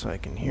up so I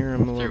can hear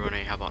him a little bit.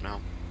 318, how about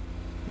now?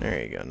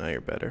 There you go, now you're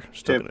better.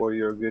 Still 10-4,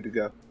 you're good to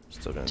go.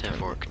 Still gonna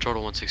 10-4, control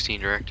to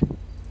 116 direct.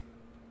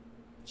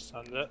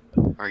 Send it.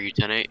 Are you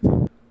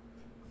 10-8?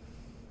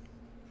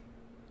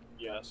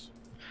 Yes.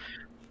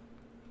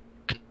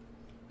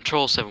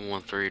 Control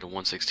 713 to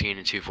 116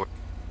 and 24.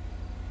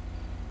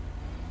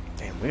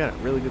 Damn, we got a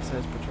really good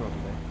sized patrol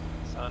today.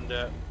 Send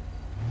it.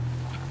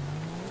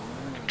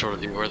 Control to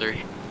the order.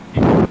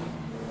 Go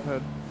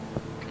ahead.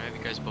 Can I have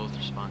you guys both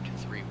respond to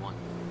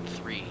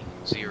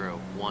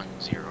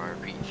 33010? I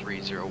repeat,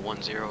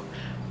 3010.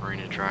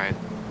 Marina Drive.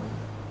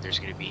 There's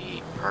going to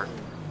be park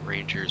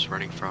rangers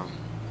running from...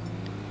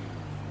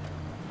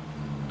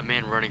 A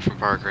man running from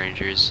park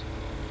rangers.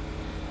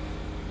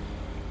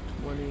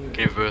 20.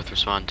 Can you both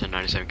respond to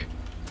 97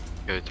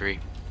 code 3?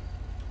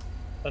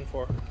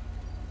 10-4.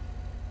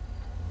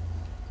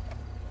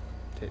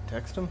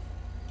 Text him.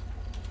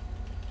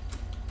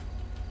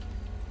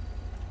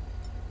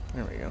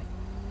 There we go.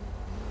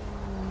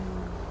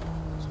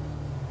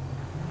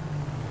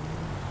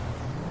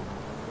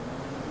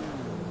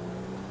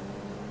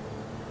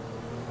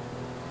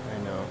 I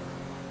know.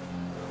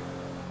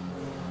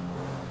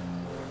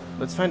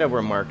 Let's find out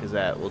where Mark is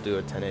at. We'll do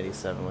a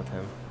 1087 with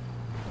him.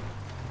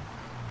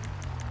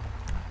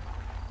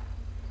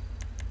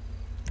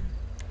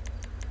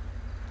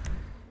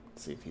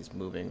 Let's see if he's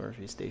moving or if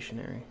he's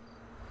stationary.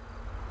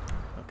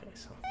 Okay,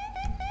 so.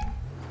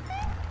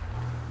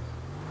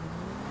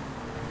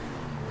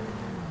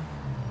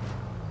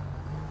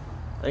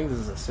 I think this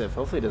is a SIF.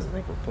 Hopefully he doesn't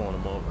think we're pulling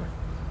him over.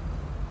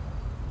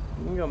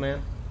 You can go,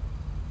 man.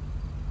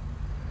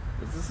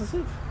 Is this a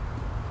SIF?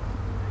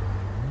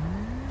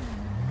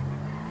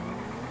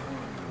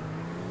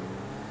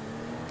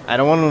 I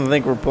don't want him to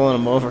think we're pulling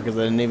him over because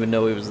I didn't even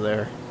know he was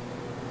there.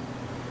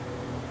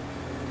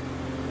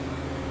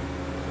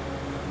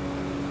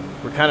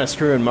 We're kind of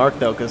screwing Mark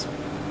though because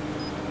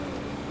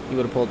he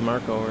would have pulled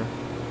Mark over.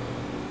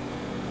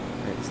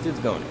 Alright, this dude's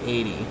going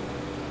 80,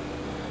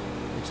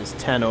 which is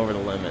 10 over the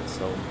limit,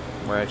 so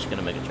we're actually going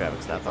to make a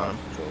traffic stop on him.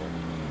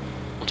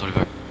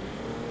 125.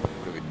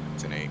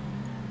 10-8.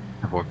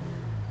 4.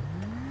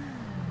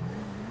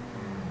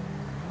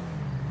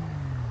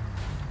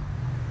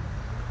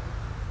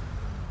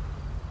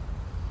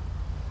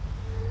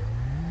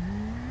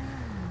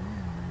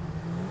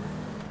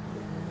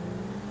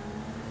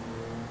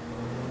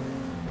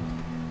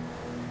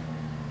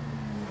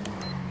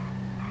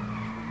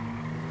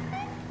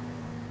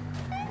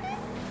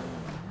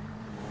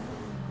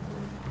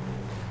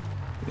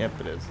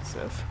 Yep, it is a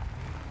SIF.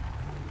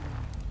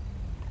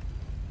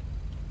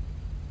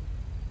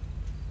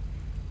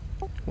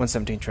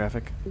 .117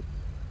 traffic.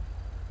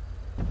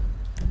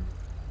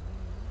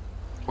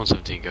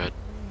 117, go ahead.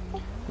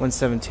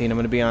 117, I'm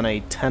going to be on a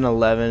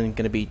 1011,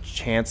 going to be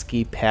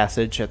Chansky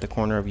Passage at the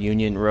corner of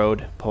Union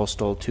Road,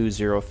 postal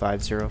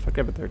 2050. If I could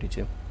have a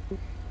 32.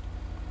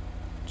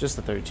 Just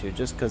the 32,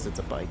 just because it's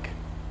a bike.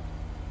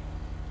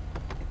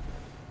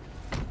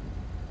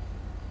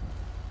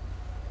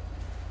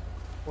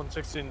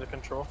 .116 to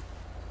control.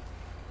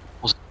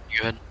 You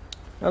good?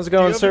 How's it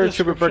going, sir?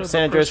 Trooper Burke,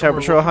 San Andreas High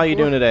Patrol. How you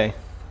doing today?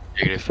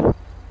 Negative.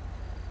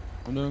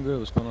 I'm doing good.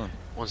 What's going on?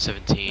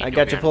 117. I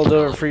got you pulled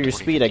over for your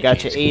speed. I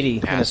got you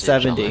 80 and a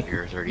 70.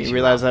 You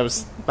realize I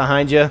was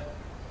behind you?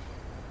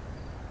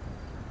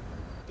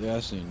 Yeah, I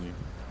seen you.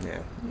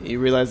 Yeah. You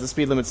realize the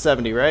speed limit's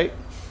 70, right?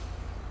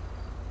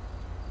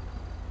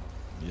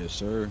 Yes,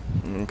 sir.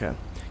 Okay.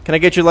 Can I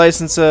get your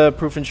license,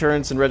 proof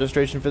insurance, and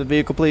registration for the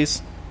vehicle,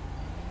 please?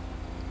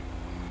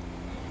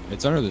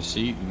 It's under the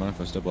seat. You mind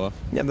if I step off?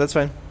 Yeah, that's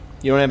fine.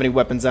 You don't have any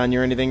weapons on you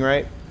or anything,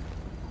 right?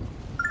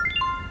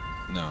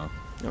 No.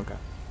 Okay.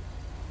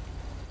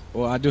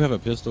 Well, I do have a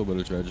pistol, but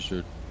it's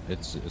registered.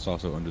 It's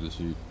also under the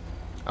seat.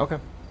 Okay.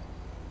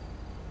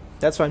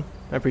 That's fine.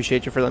 I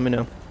appreciate you for letting me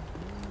know.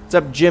 What's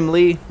up, Jim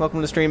Lee? Welcome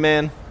to the stream,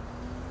 man.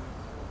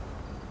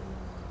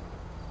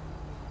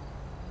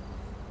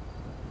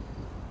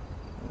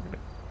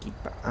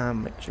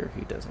 Make sure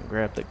he doesn't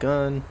grab the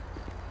gun.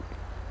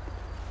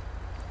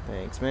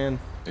 Thanks, man.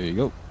 There you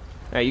go.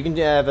 Alright, you can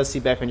have a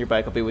seat back on your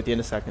bike. I'll be with you in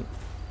a second.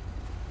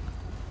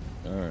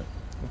 Alright.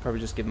 I'll probably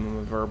just give him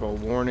a verbal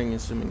warning,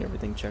 assuming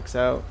everything checks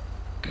out.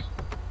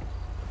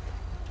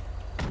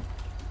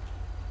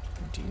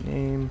 ID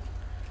name.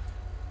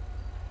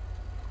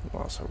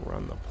 We'll also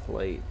run the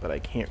plate, but I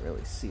can't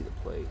really see the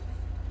plate.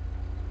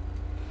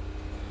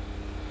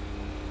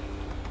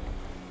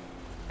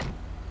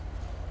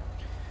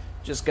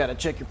 Just gotta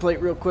check your plate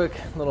real quick.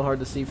 A little hard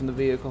to see from the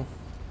vehicle.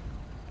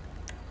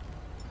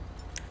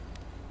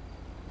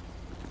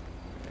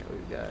 Alright,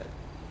 we've got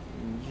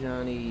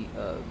Johnny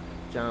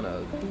John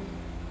Ugg.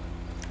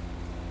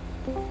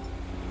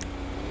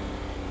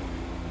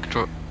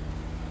 Control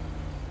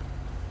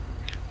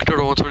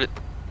to 120.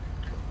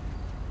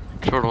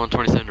 Control to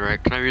 127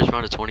 direct. Can I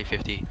respond to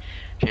 2050?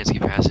 Chance to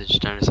keep passage.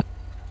 Down to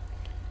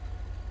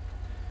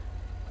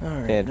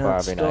Alright,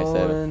 not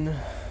stolen.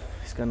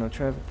 He's got no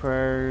traffic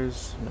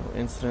priors, no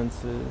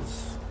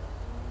incidences.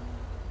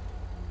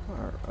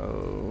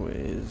 RO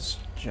is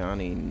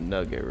Johnny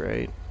Nugget,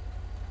 right?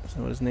 Is that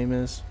what his name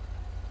is?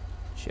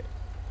 Shit.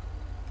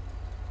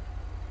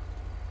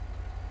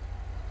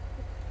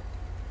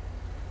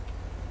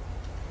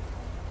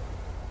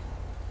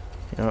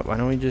 You know what, why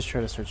don't we just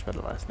try to search by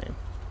the last name?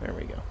 There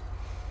we go.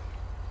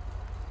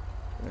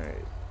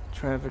 Alright,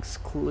 traffic's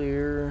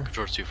clear.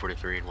 Control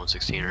 243 and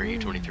 116. Are you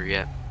 23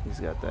 yet?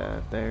 He's got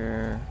that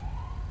there.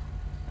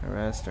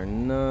 Arrests are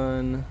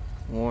none.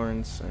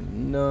 Warrants are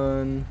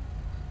none.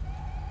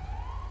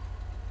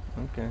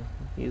 Okay,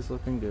 he's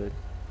looking good.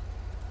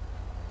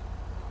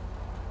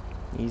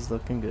 He's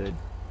looking good.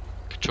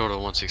 Control to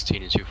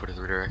 116 and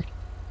 243 direct.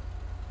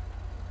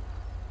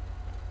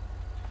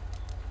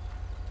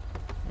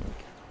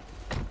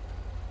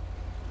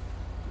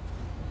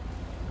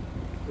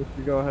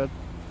 Go ahead.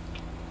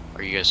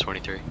 Are you guys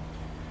 23?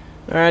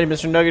 Alrighty,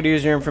 Mr. Nugget,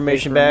 here's your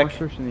information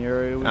back.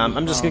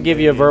 I'm just going to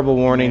give you a verbal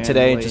warning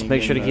today. Just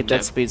make sure to keep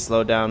that speed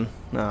slowed down.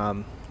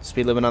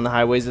 Speed limit on the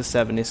highways is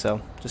 70, so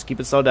just keep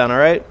it slowed down,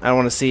 alright? I don't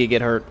want to see you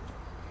get hurt.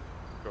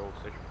 Go,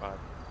 station 5.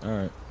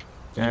 Alright.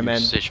 Alright, man.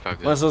 Station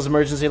 5, Once those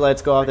emergency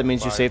lights go off, that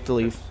means you're safe to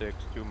leave. 6,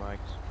 2 mics.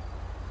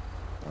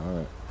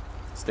 Alright.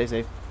 Stay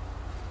safe.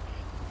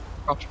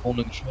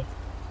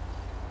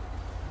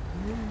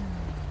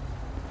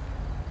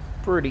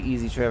 Pretty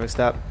easy traffic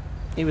stop.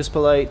 He was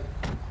polite.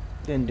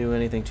 Didn't do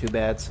anything too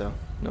bad, so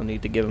no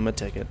need to give him a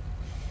ticket.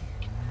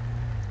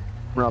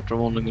 Raptor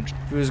 1 If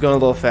he was going a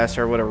little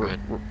faster, I would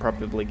have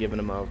probably given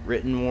him a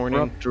written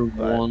warning. Raptor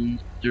 1,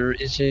 there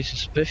is a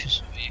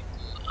suspicious vehicle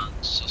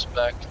and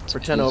suspect for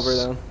 10 over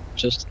though.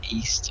 Just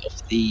east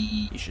of the...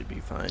 You should be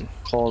fine.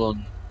 Call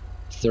on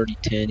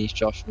 3010 East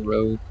Joshua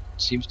Road.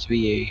 Seems to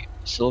be a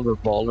silver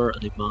baller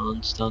and a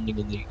man standing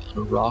on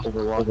a rock.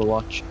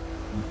 Overwatch.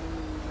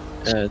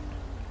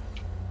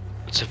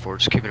 Let's forward,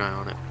 just keep an eye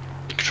on it.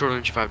 Control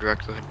engine 5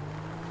 direct, go ahead.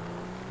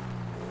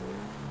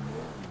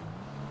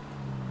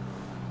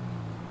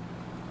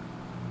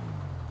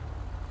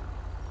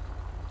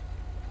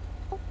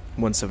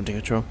 $117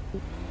 control.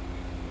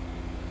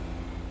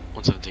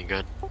 117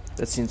 good.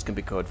 That scene's gonna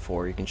be code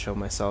 4. You can show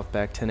myself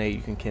back 10-8.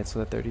 You can cancel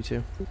that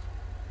 32.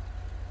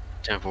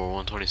 10-4,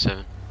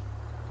 127.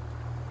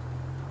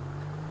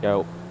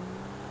 Go.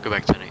 Go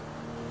back 10-8.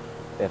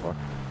 10-4.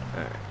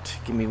 Alright,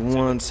 give me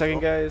 1 second,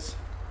 guys.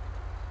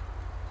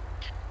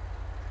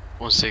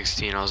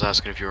 116, I was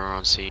asking if you were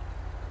on scene.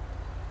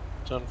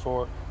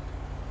 10-4.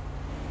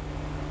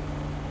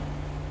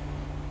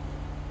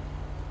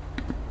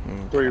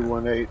 Okay.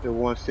 318 to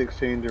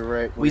 116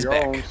 direct. He's We're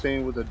all back. on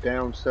scene with a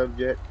down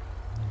subject.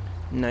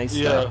 Nice.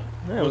 Yeah,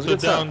 Yeah, with a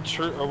down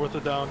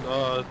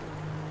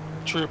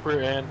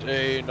trooper and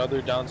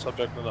another down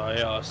subject in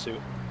the suit.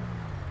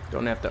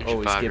 Don't have to Engine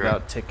always 5 give direct.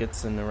 out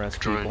tickets and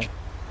arrest Control people. engine.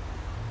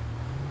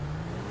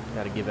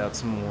 Gotta give out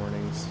some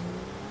warnings.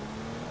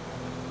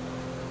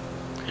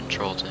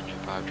 Control to engine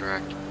 5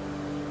 direct.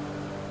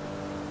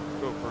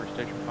 Go for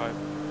station 5.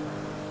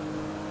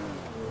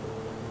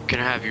 Can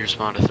I have you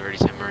respond to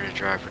 3010 Marina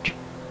Drive for 2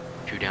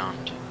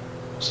 downed?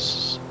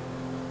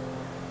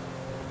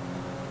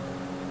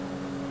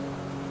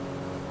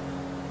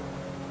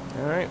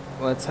 Alright,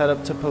 let's head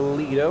up to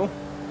Polito.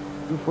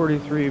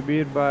 243,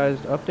 be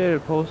advised,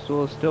 updated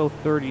postal is still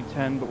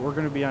 3010, but we're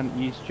going to be on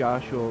East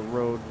Joshua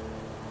Road.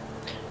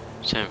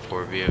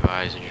 10-4, be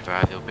advised, Engine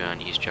 5, he'll be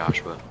on East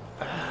Joshua.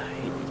 I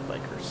hate these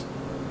bikers.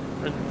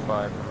 Engine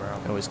 5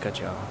 around. I always cut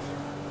you off.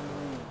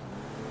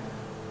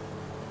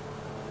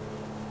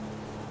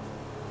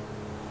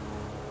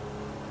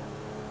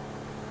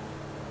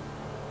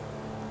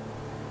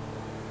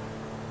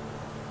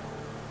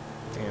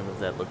 Damn, does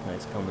that look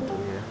nice coming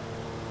through here?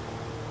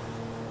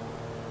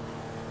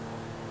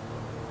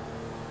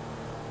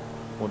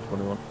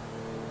 121.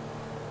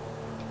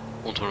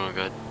 121,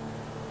 good.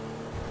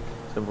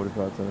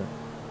 745 center.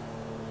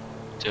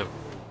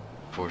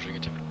 4, should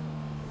get to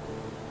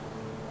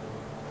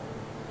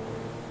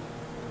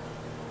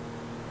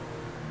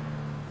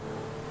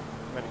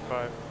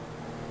 95.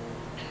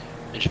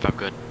 Engine 5,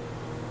 good.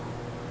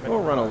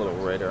 We'll run a little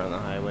radar on the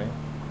highway.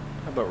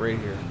 How about right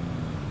here?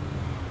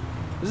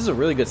 This is a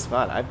really good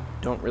spot. I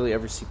don't really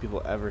ever see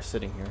people ever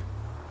sitting here.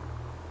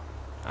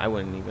 I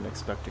wouldn't even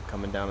expect it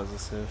coming down as a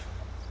sieve.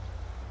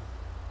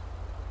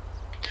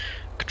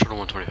 Control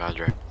 125,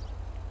 direct.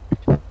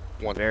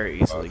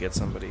 Very easily get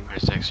somebody. I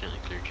just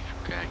accidentally cleared you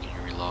from CAD. Can you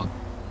relog?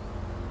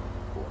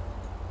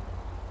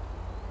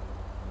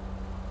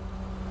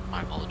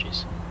 My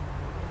apologies.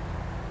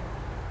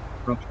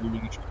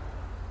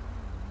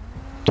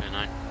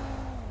 10-9.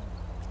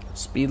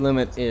 Speed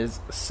limit is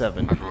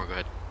 70. We're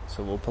good.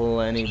 So we'll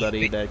pull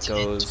anybody that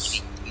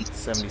goes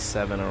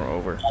 77 or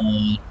over.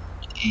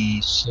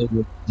 A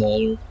silver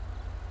dollar.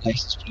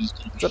 What's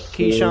up,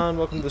 Keyshawn?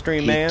 Welcome to the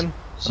stream, man.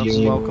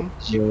 Welcome.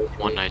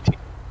 119.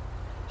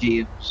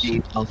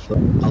 GMC Alpha.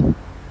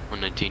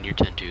 119, your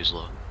 10-2 is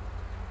low.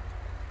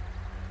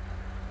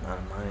 Not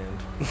on my end.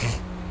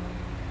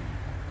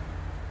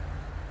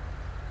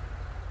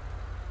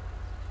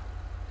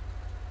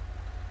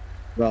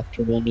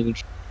 Raptor 1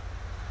 negative.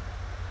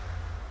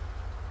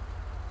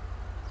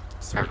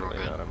 Certainly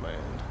not on my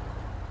end.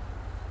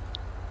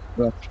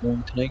 Raptor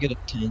 1, can I get a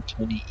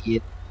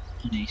 1028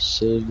 on a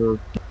silver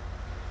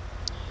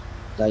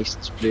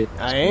license plate?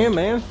 I am,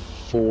 man.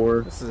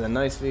 4. This is a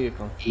nice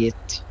vehicle.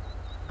 8.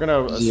 We're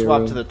gonna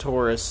swap to the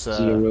Taurus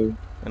in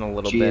a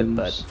little bit,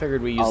 but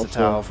figured we use the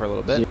Tahoe for a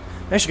little bit.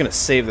 I'm actually gonna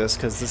save this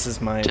because this is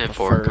my 10-4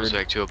 preferred. comes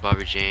back to a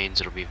Bobby Jane's.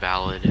 It'll be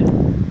valid.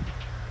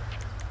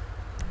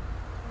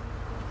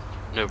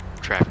 No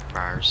traffic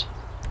priors.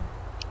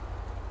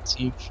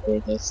 Team 4,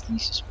 that's the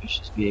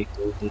suspicious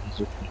vehicle that is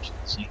approaching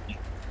the scene.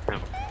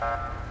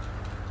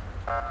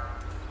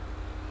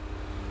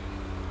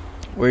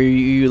 Where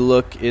you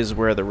look is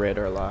where the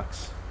radar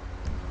locks.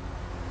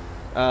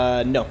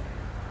 No.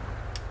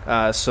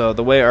 So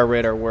the way our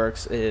radar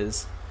works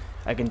is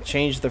I can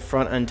change the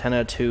front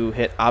antenna to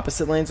hit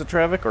opposite lanes of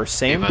traffic or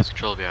same.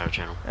 Control will be out of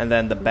channel. And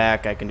then the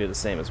back I can do the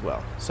same as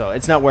well. So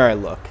it's not where I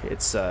look.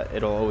 It's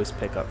it'll always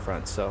pick up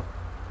front. So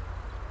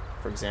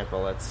for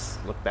example, let's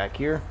look back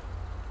here.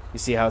 You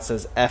see how it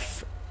says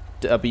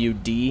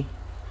FWD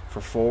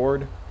for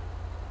forward?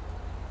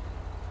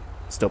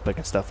 Still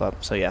picking stuff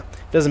up. So yeah,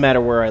 it doesn't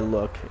matter where I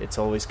look. It's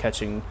always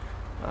catching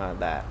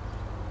that.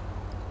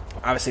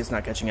 Obviously, it's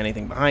not catching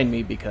anything behind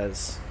me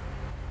because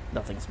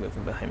nothing's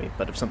moving behind me.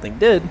 But if something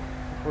did,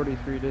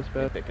 43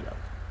 dispatch. Pick it up.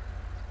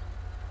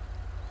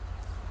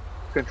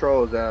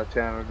 Control is out of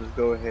channel. Just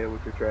go ahead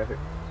with your traffic.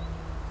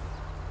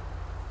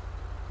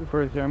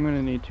 243, I'm going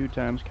to need 2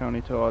 times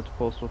county tow out to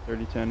postal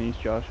 3010 East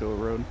Joshua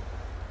Road.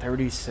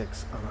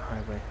 36 on the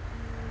highway.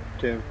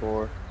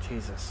 10-4.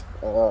 Jesus.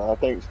 I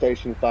think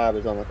Station 5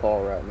 is on the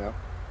call right now.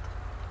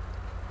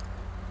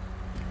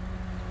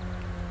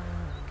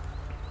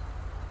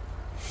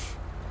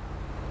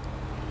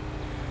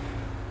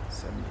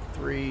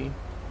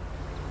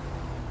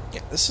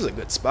 Yeah, this is a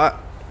good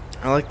spot.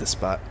 I like this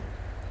spot.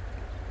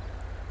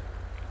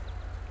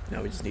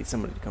 Now we just need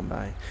somebody to come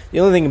by. The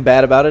only thing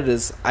bad about it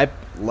is I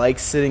like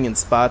sitting in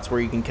spots where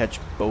you can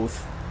catch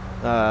both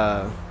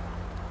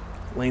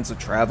lanes of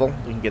travel.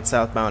 You can get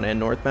southbound and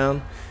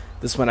northbound.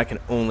 This one I can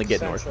only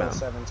get northbound.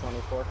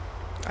 724.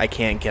 I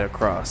can't get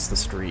across the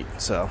street,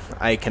 so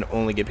I can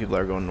only get people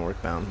that are going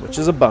northbound, which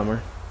is a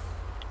bummer.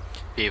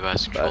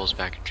 BVS controls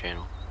back in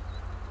channel.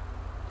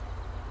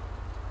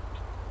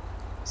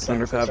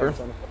 Undercover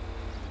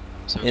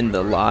in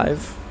the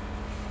live.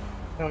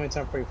 How many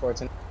time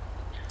 10-4?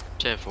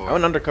 10-4. I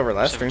went undercover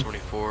last stream.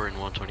 724 and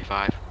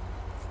 125.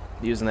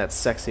 Using that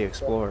sexy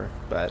Explorer,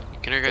 but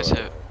Can I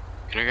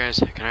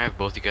have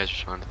both you guys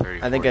respond to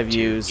 34? I think I've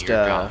used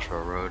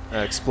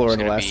Explorer in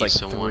the last like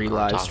 3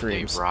 live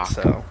streams,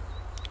 so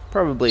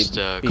probably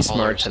be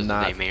smart to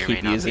not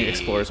keep using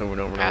Explorers over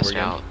and over and over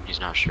again. He's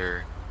not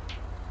sure.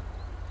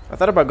 I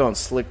thought about going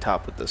slick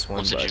top with this one,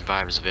 Once but Engine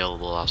 5 is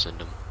available, I'll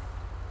send him.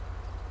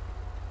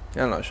 I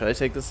don't know. Should I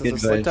take this as a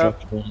slick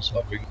top? Or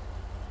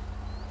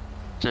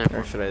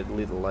should I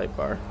leave the light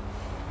bar?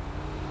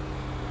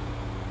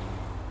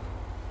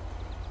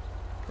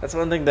 That's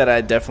one thing that I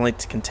definitely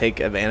can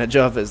take advantage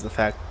of is the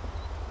fact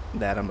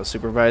that I'm a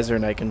supervisor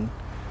and I can,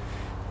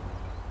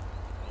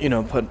 you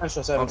know, put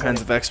all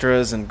kinds of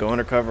extras and go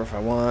undercover if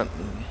I want.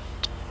 And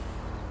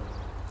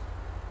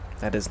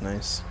That is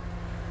nice.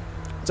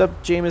 What's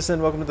up,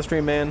 Jameson? Welcome to the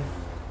stream, man.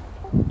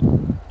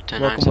 10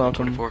 welcome, 9 7 welcome.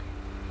 24.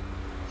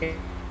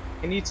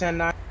 Can you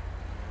 10-9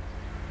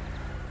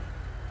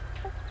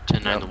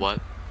 10 9 the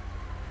what?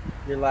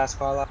 your last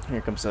call out?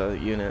 Here comes a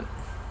unit.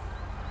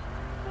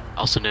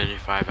 I'll send any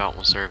 5 out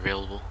once they're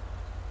available.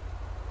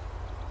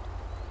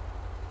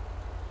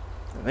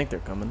 I think they're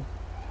coming.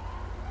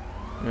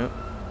 Yep.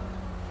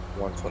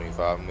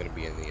 125. I'm gonna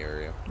be in the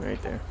area.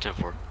 Right there. 10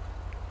 4.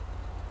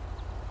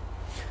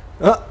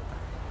 Oh!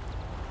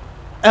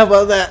 How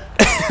about that?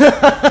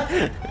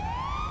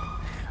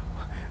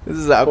 This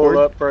is awkward.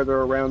 Pull up further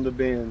around the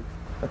bend.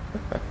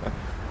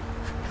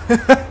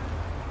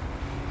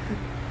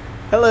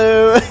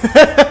 Hello.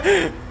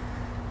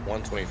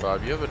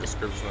 125. You have a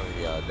description of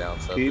the down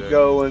subject? Keep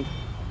going.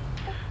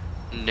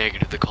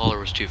 Negative. The caller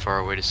was too far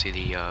away to see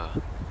the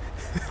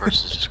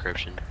person's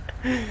description.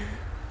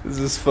 This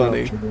is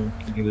funny.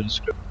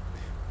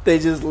 They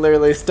just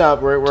literally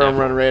stopped right where I'm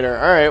running radar.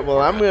 Alright,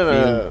 well, I'm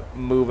gonna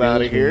move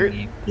out of here.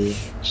 A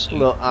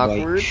little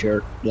awkward. White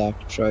shirt,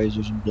 black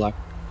trousers, and black.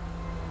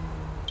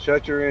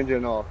 Shut your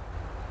engine off.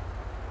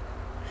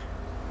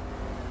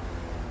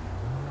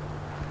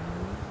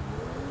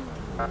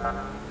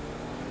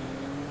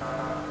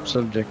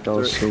 Subject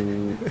also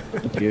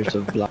appears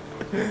to have black.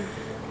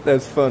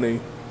 That's funny.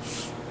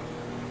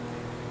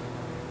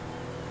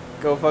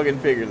 Go fucking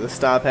figure. The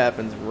stop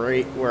happens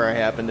right where I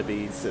happen to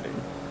be sitting.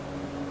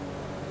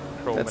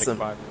 Control, That's some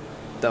 5.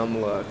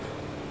 dumb luck.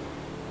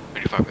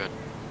 85 good.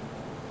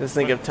 Just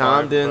think if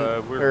Tom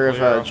didn't, we're or if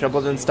clear off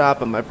Trouble didn't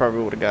stop him, I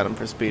probably would have got him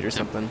for speed or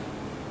something.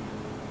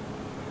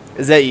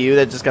 Is that you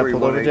that just got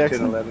pulled over, 318,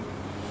 Jackson? 1011.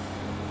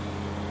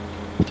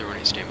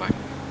 318 standby.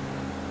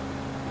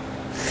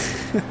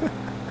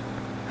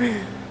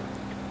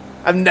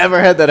 I've never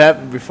had that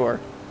happen before.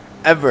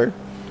 Ever.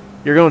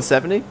 You're going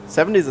 70?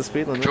 70 is the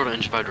speed limit. Control to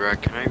engine 5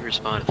 direct. Can I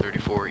respond to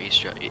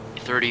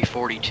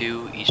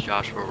 3042 East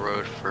Joshua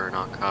Road for a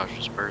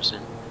non-cautious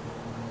person?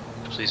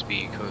 Please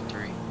be code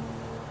 3.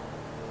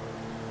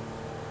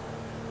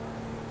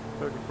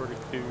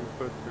 3042,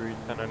 code 3,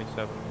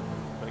 1097,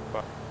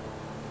 25.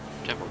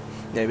 10 4.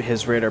 Maybe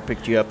his radar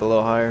picked you up a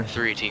little higher.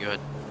 318 good.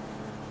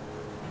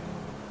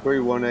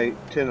 318,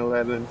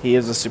 1011. He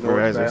is a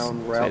supervisor, Northbound,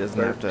 so he Route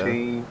doesn't have to.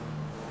 13.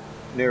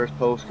 Nearest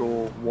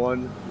postal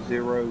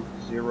 1000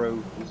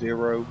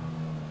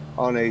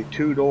 on a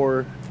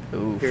 2-door.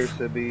 Oof. Appears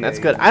to be That's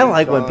a good. I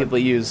like when Nissan, people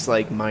use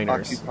like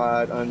minors.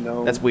 Occupied,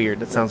 unknown. That's weird.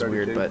 That sounds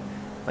weird, but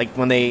like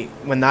when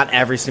not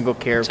every single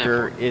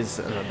character is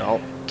an adult.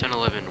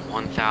 1011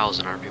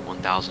 1000 RP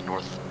 1000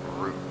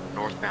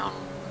 northbound.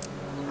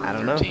 I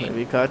don't know. Maybe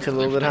he caught you a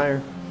little bit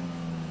higher.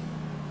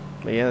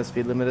 But yeah, the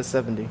speed limit is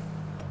 70.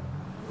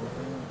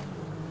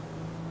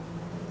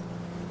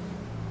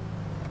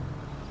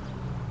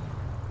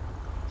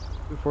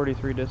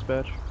 .243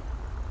 dispatch.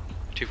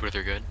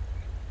 243 good.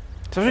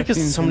 Especially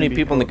because so many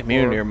people in the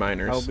community are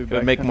minors. It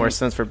would make more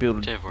sense for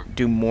people to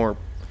do more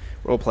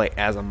roleplay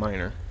as a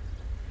minor.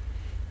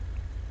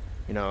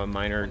 You know, a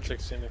minor,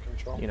 116 to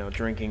control. you know,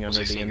 drinking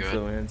under the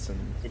influence and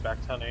Be back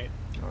 10-8.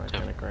 all that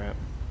kind of crap.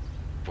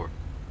 4.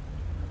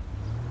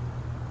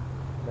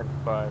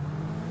 5.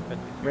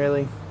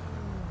 Really?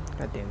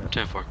 God damn it.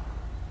 10 4.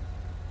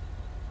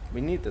 We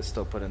need to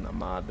still put in the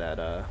mod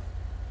that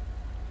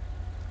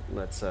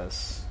lets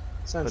us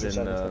put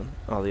in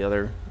all the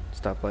other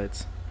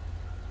stoplights.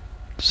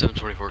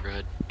 724 go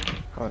ahead.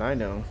 Oh, I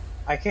know.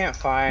 I can't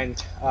find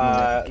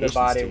the Notifications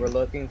body team. we're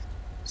looking,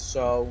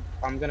 so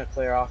I'm gonna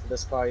clear off of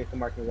this car. You can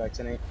mark me back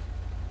 10-8.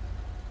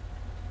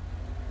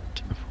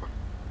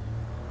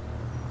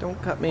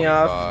 Don't cut me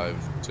off.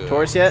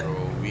 Taurus yet?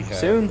 We have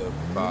Soon? the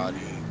body.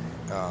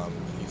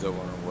 He's over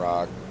on a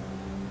rock.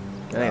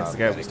 I think it's the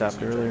guy we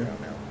stopped earlier.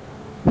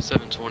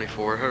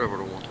 724, head over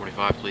to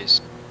 125,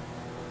 please.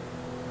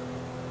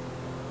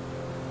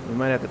 We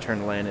might have to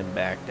turn Landon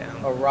back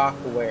down. A rock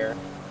where?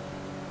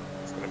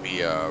 It's gonna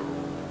be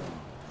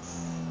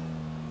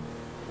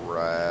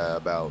right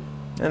about.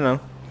 I don't know.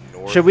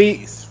 Should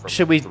we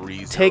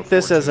take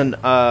this as an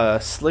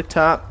slick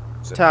top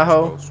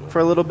Tahoe for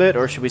a little bit,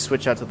 or should we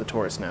switch out to the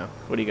Taurus now?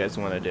 What do you guys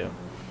want to do?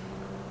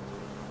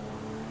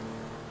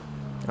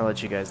 I'll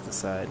let you guys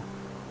decide.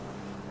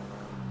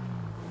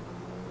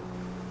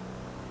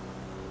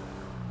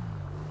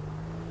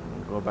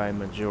 We'll go by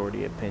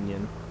majority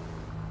opinion.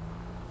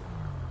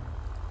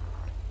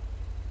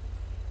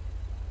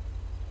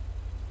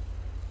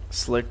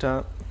 Slick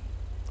top.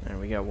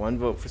 Alright, we got one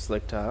vote for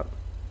slick top.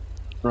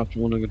 Raptor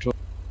 1 on control.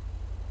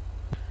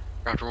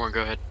 Raptor 1,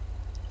 go ahead.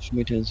 Show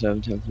me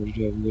 10-7,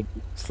 10-42, I'm good.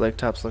 Slick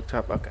top,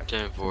 okay.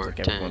 10-4, Like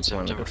 10, everyone's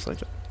wanting to go 7, slick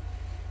top.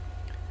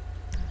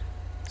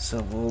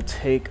 So we'll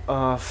take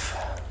off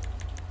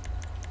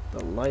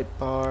the light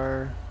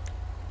bar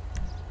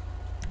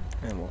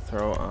and we'll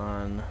throw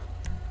on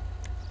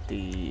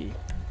the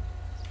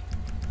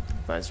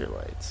visor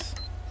lights.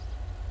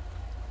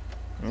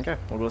 Okay,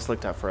 we'll go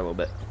slick top for a little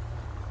bit.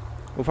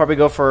 We'll probably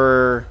go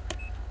for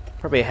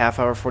probably a half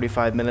hour,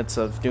 45 minutes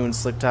of doing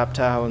slick top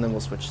Tahoe, and then we'll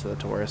switch to the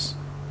Taurus.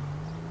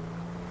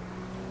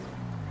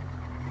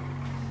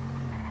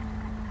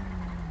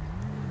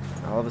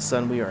 All of a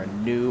sudden, we are a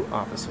new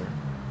officer.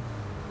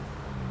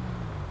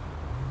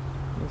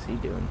 What's he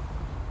doing?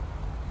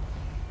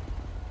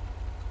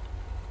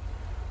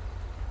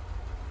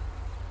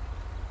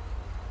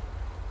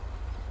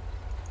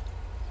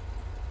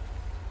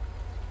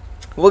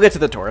 We'll get to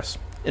the Taurus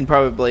in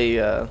probably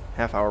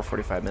half hour,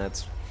 45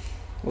 minutes.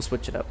 We'll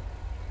switch it up.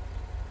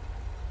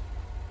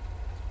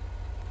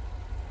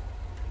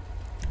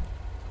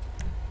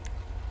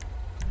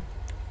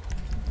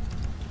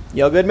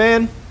 Y'all good,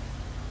 man?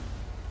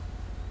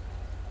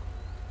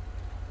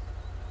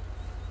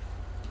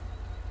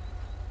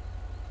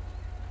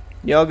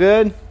 Y'all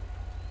good?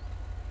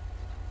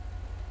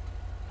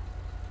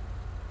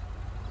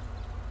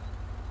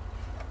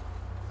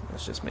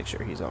 Let's just make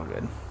sure he's all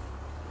good.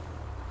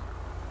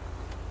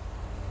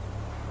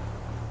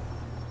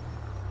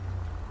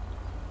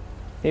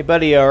 Hey,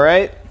 buddy, all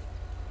right?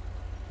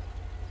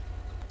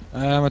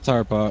 I'm a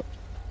tire pop.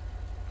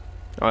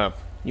 Oh,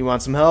 you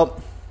want some help?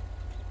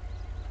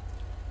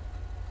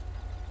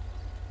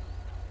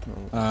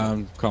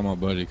 Call my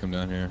buddy, come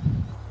down here.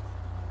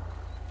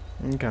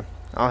 Okay,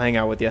 I'll hang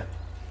out with you.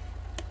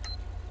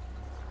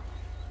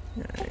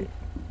 Alright,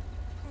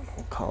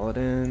 we'll call it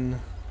in.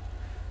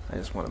 I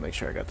just want to make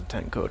sure I got the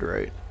 10 code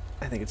right.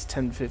 I think it's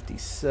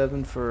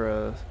 1057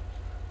 for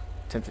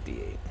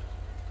 1058.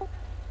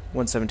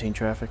 117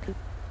 traffic.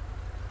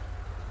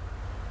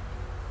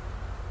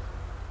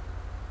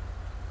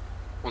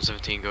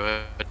 117, go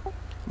ahead. I'm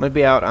gonna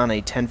be out on a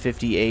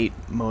 1058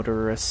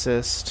 motor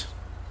assist.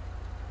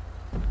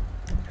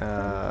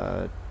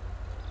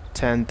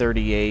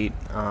 1038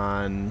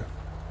 on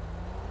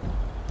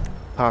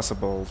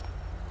possible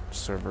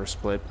server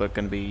split, but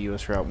gonna be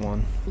US Route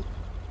 1.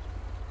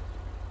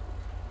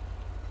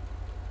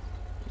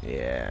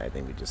 Yeah, I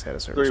think we just had a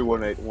server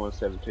 318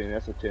 117.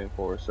 That's a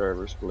 10-4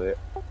 server split.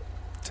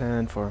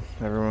 10-4.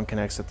 Everyone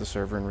connects at the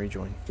server and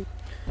rejoin.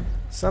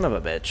 Son of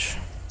a bitch.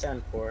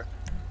 10-4.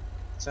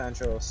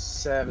 Central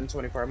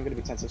 724. I'm gonna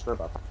be 10-6 for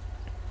about.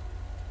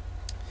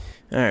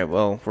 Alright,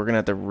 well, we're gonna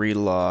have to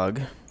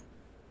relog,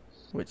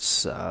 which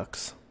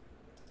sucks.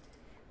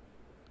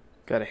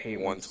 Gotta hate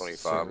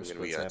 125. I'm gonna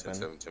be at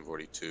 10-7,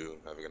 1042.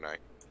 Have a good night.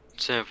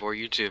 10-4,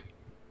 you too.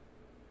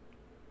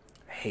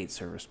 I hate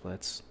server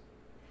splits.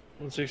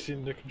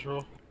 116 to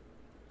control.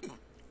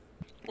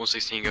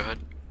 116, go ahead.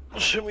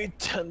 Should we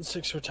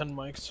 10-6 or 10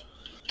 mics?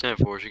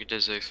 10-4, should get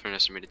 10-6 for an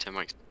estimated 10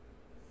 mics.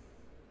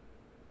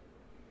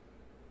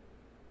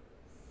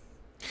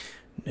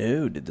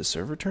 No, did the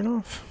server turn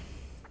off?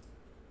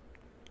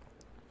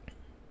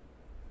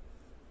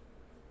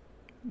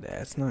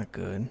 That's not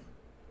good.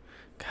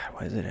 God,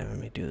 why is it having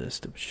me do this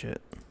stupid shit?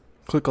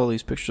 Click all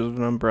these pictures of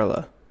an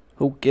umbrella.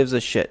 Who gives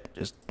a shit?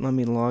 Just let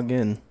me log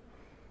in.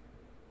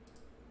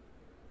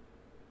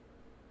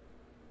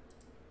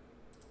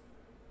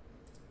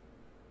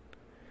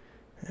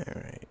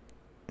 Alright.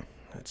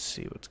 Let's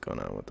see what's going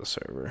on with the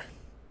server.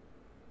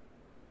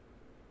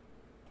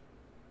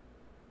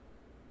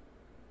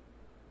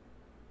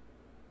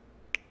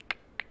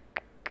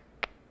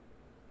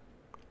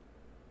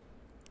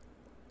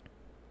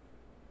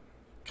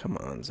 Come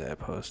on,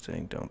 Zap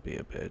Hosting, don't be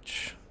a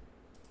bitch.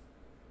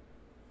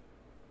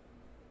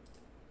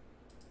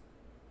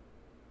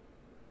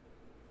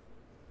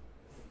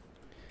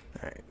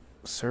 Alright,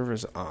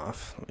 server's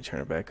off. Let me turn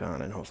it back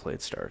on and hopefully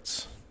it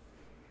starts.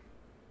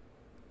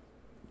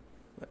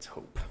 Let's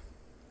hope.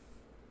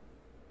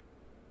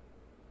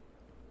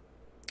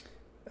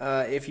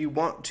 If you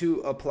want to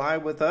apply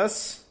with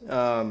us,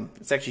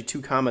 it's actually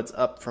 2 comments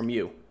up from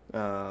you,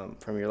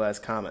 from your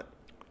last comment.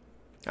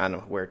 I don't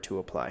know where to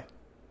apply.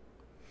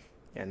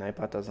 Yeah,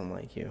 Nightbot doesn't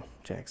like you,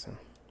 Jackson.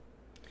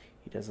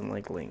 He doesn't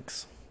like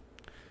links.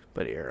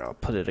 But here, I'll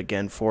put it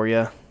again for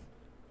you.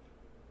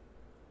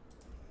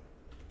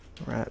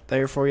 Right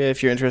there for you.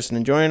 If you're interested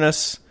in joining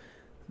us,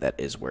 that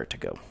is where to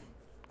go.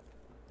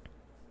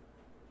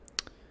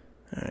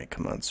 Alright,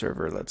 come on,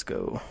 server. Let's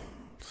go.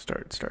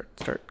 Start.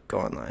 Go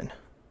online.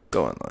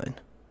 Go online.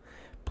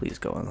 Please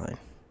go online.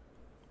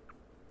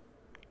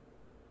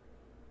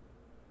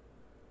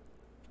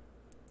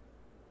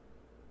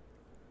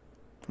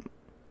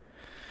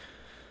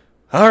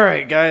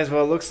 Alright guys,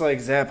 well it looks like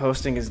Zap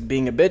Hosting is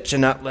being a bitch and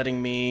not letting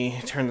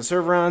me turn the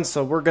server on,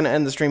 so we're going to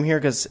end the stream here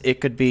because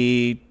it could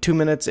be 2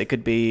 minutes, it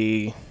could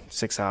be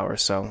 6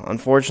 hours, so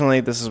unfortunately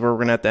this is where we're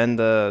going to have to end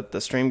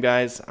the stream,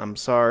 guys. I'm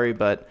sorry,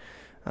 but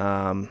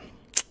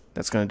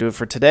that's going to do it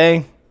for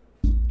today.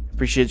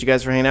 Appreciate you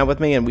guys for hanging out with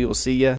me, and we will see you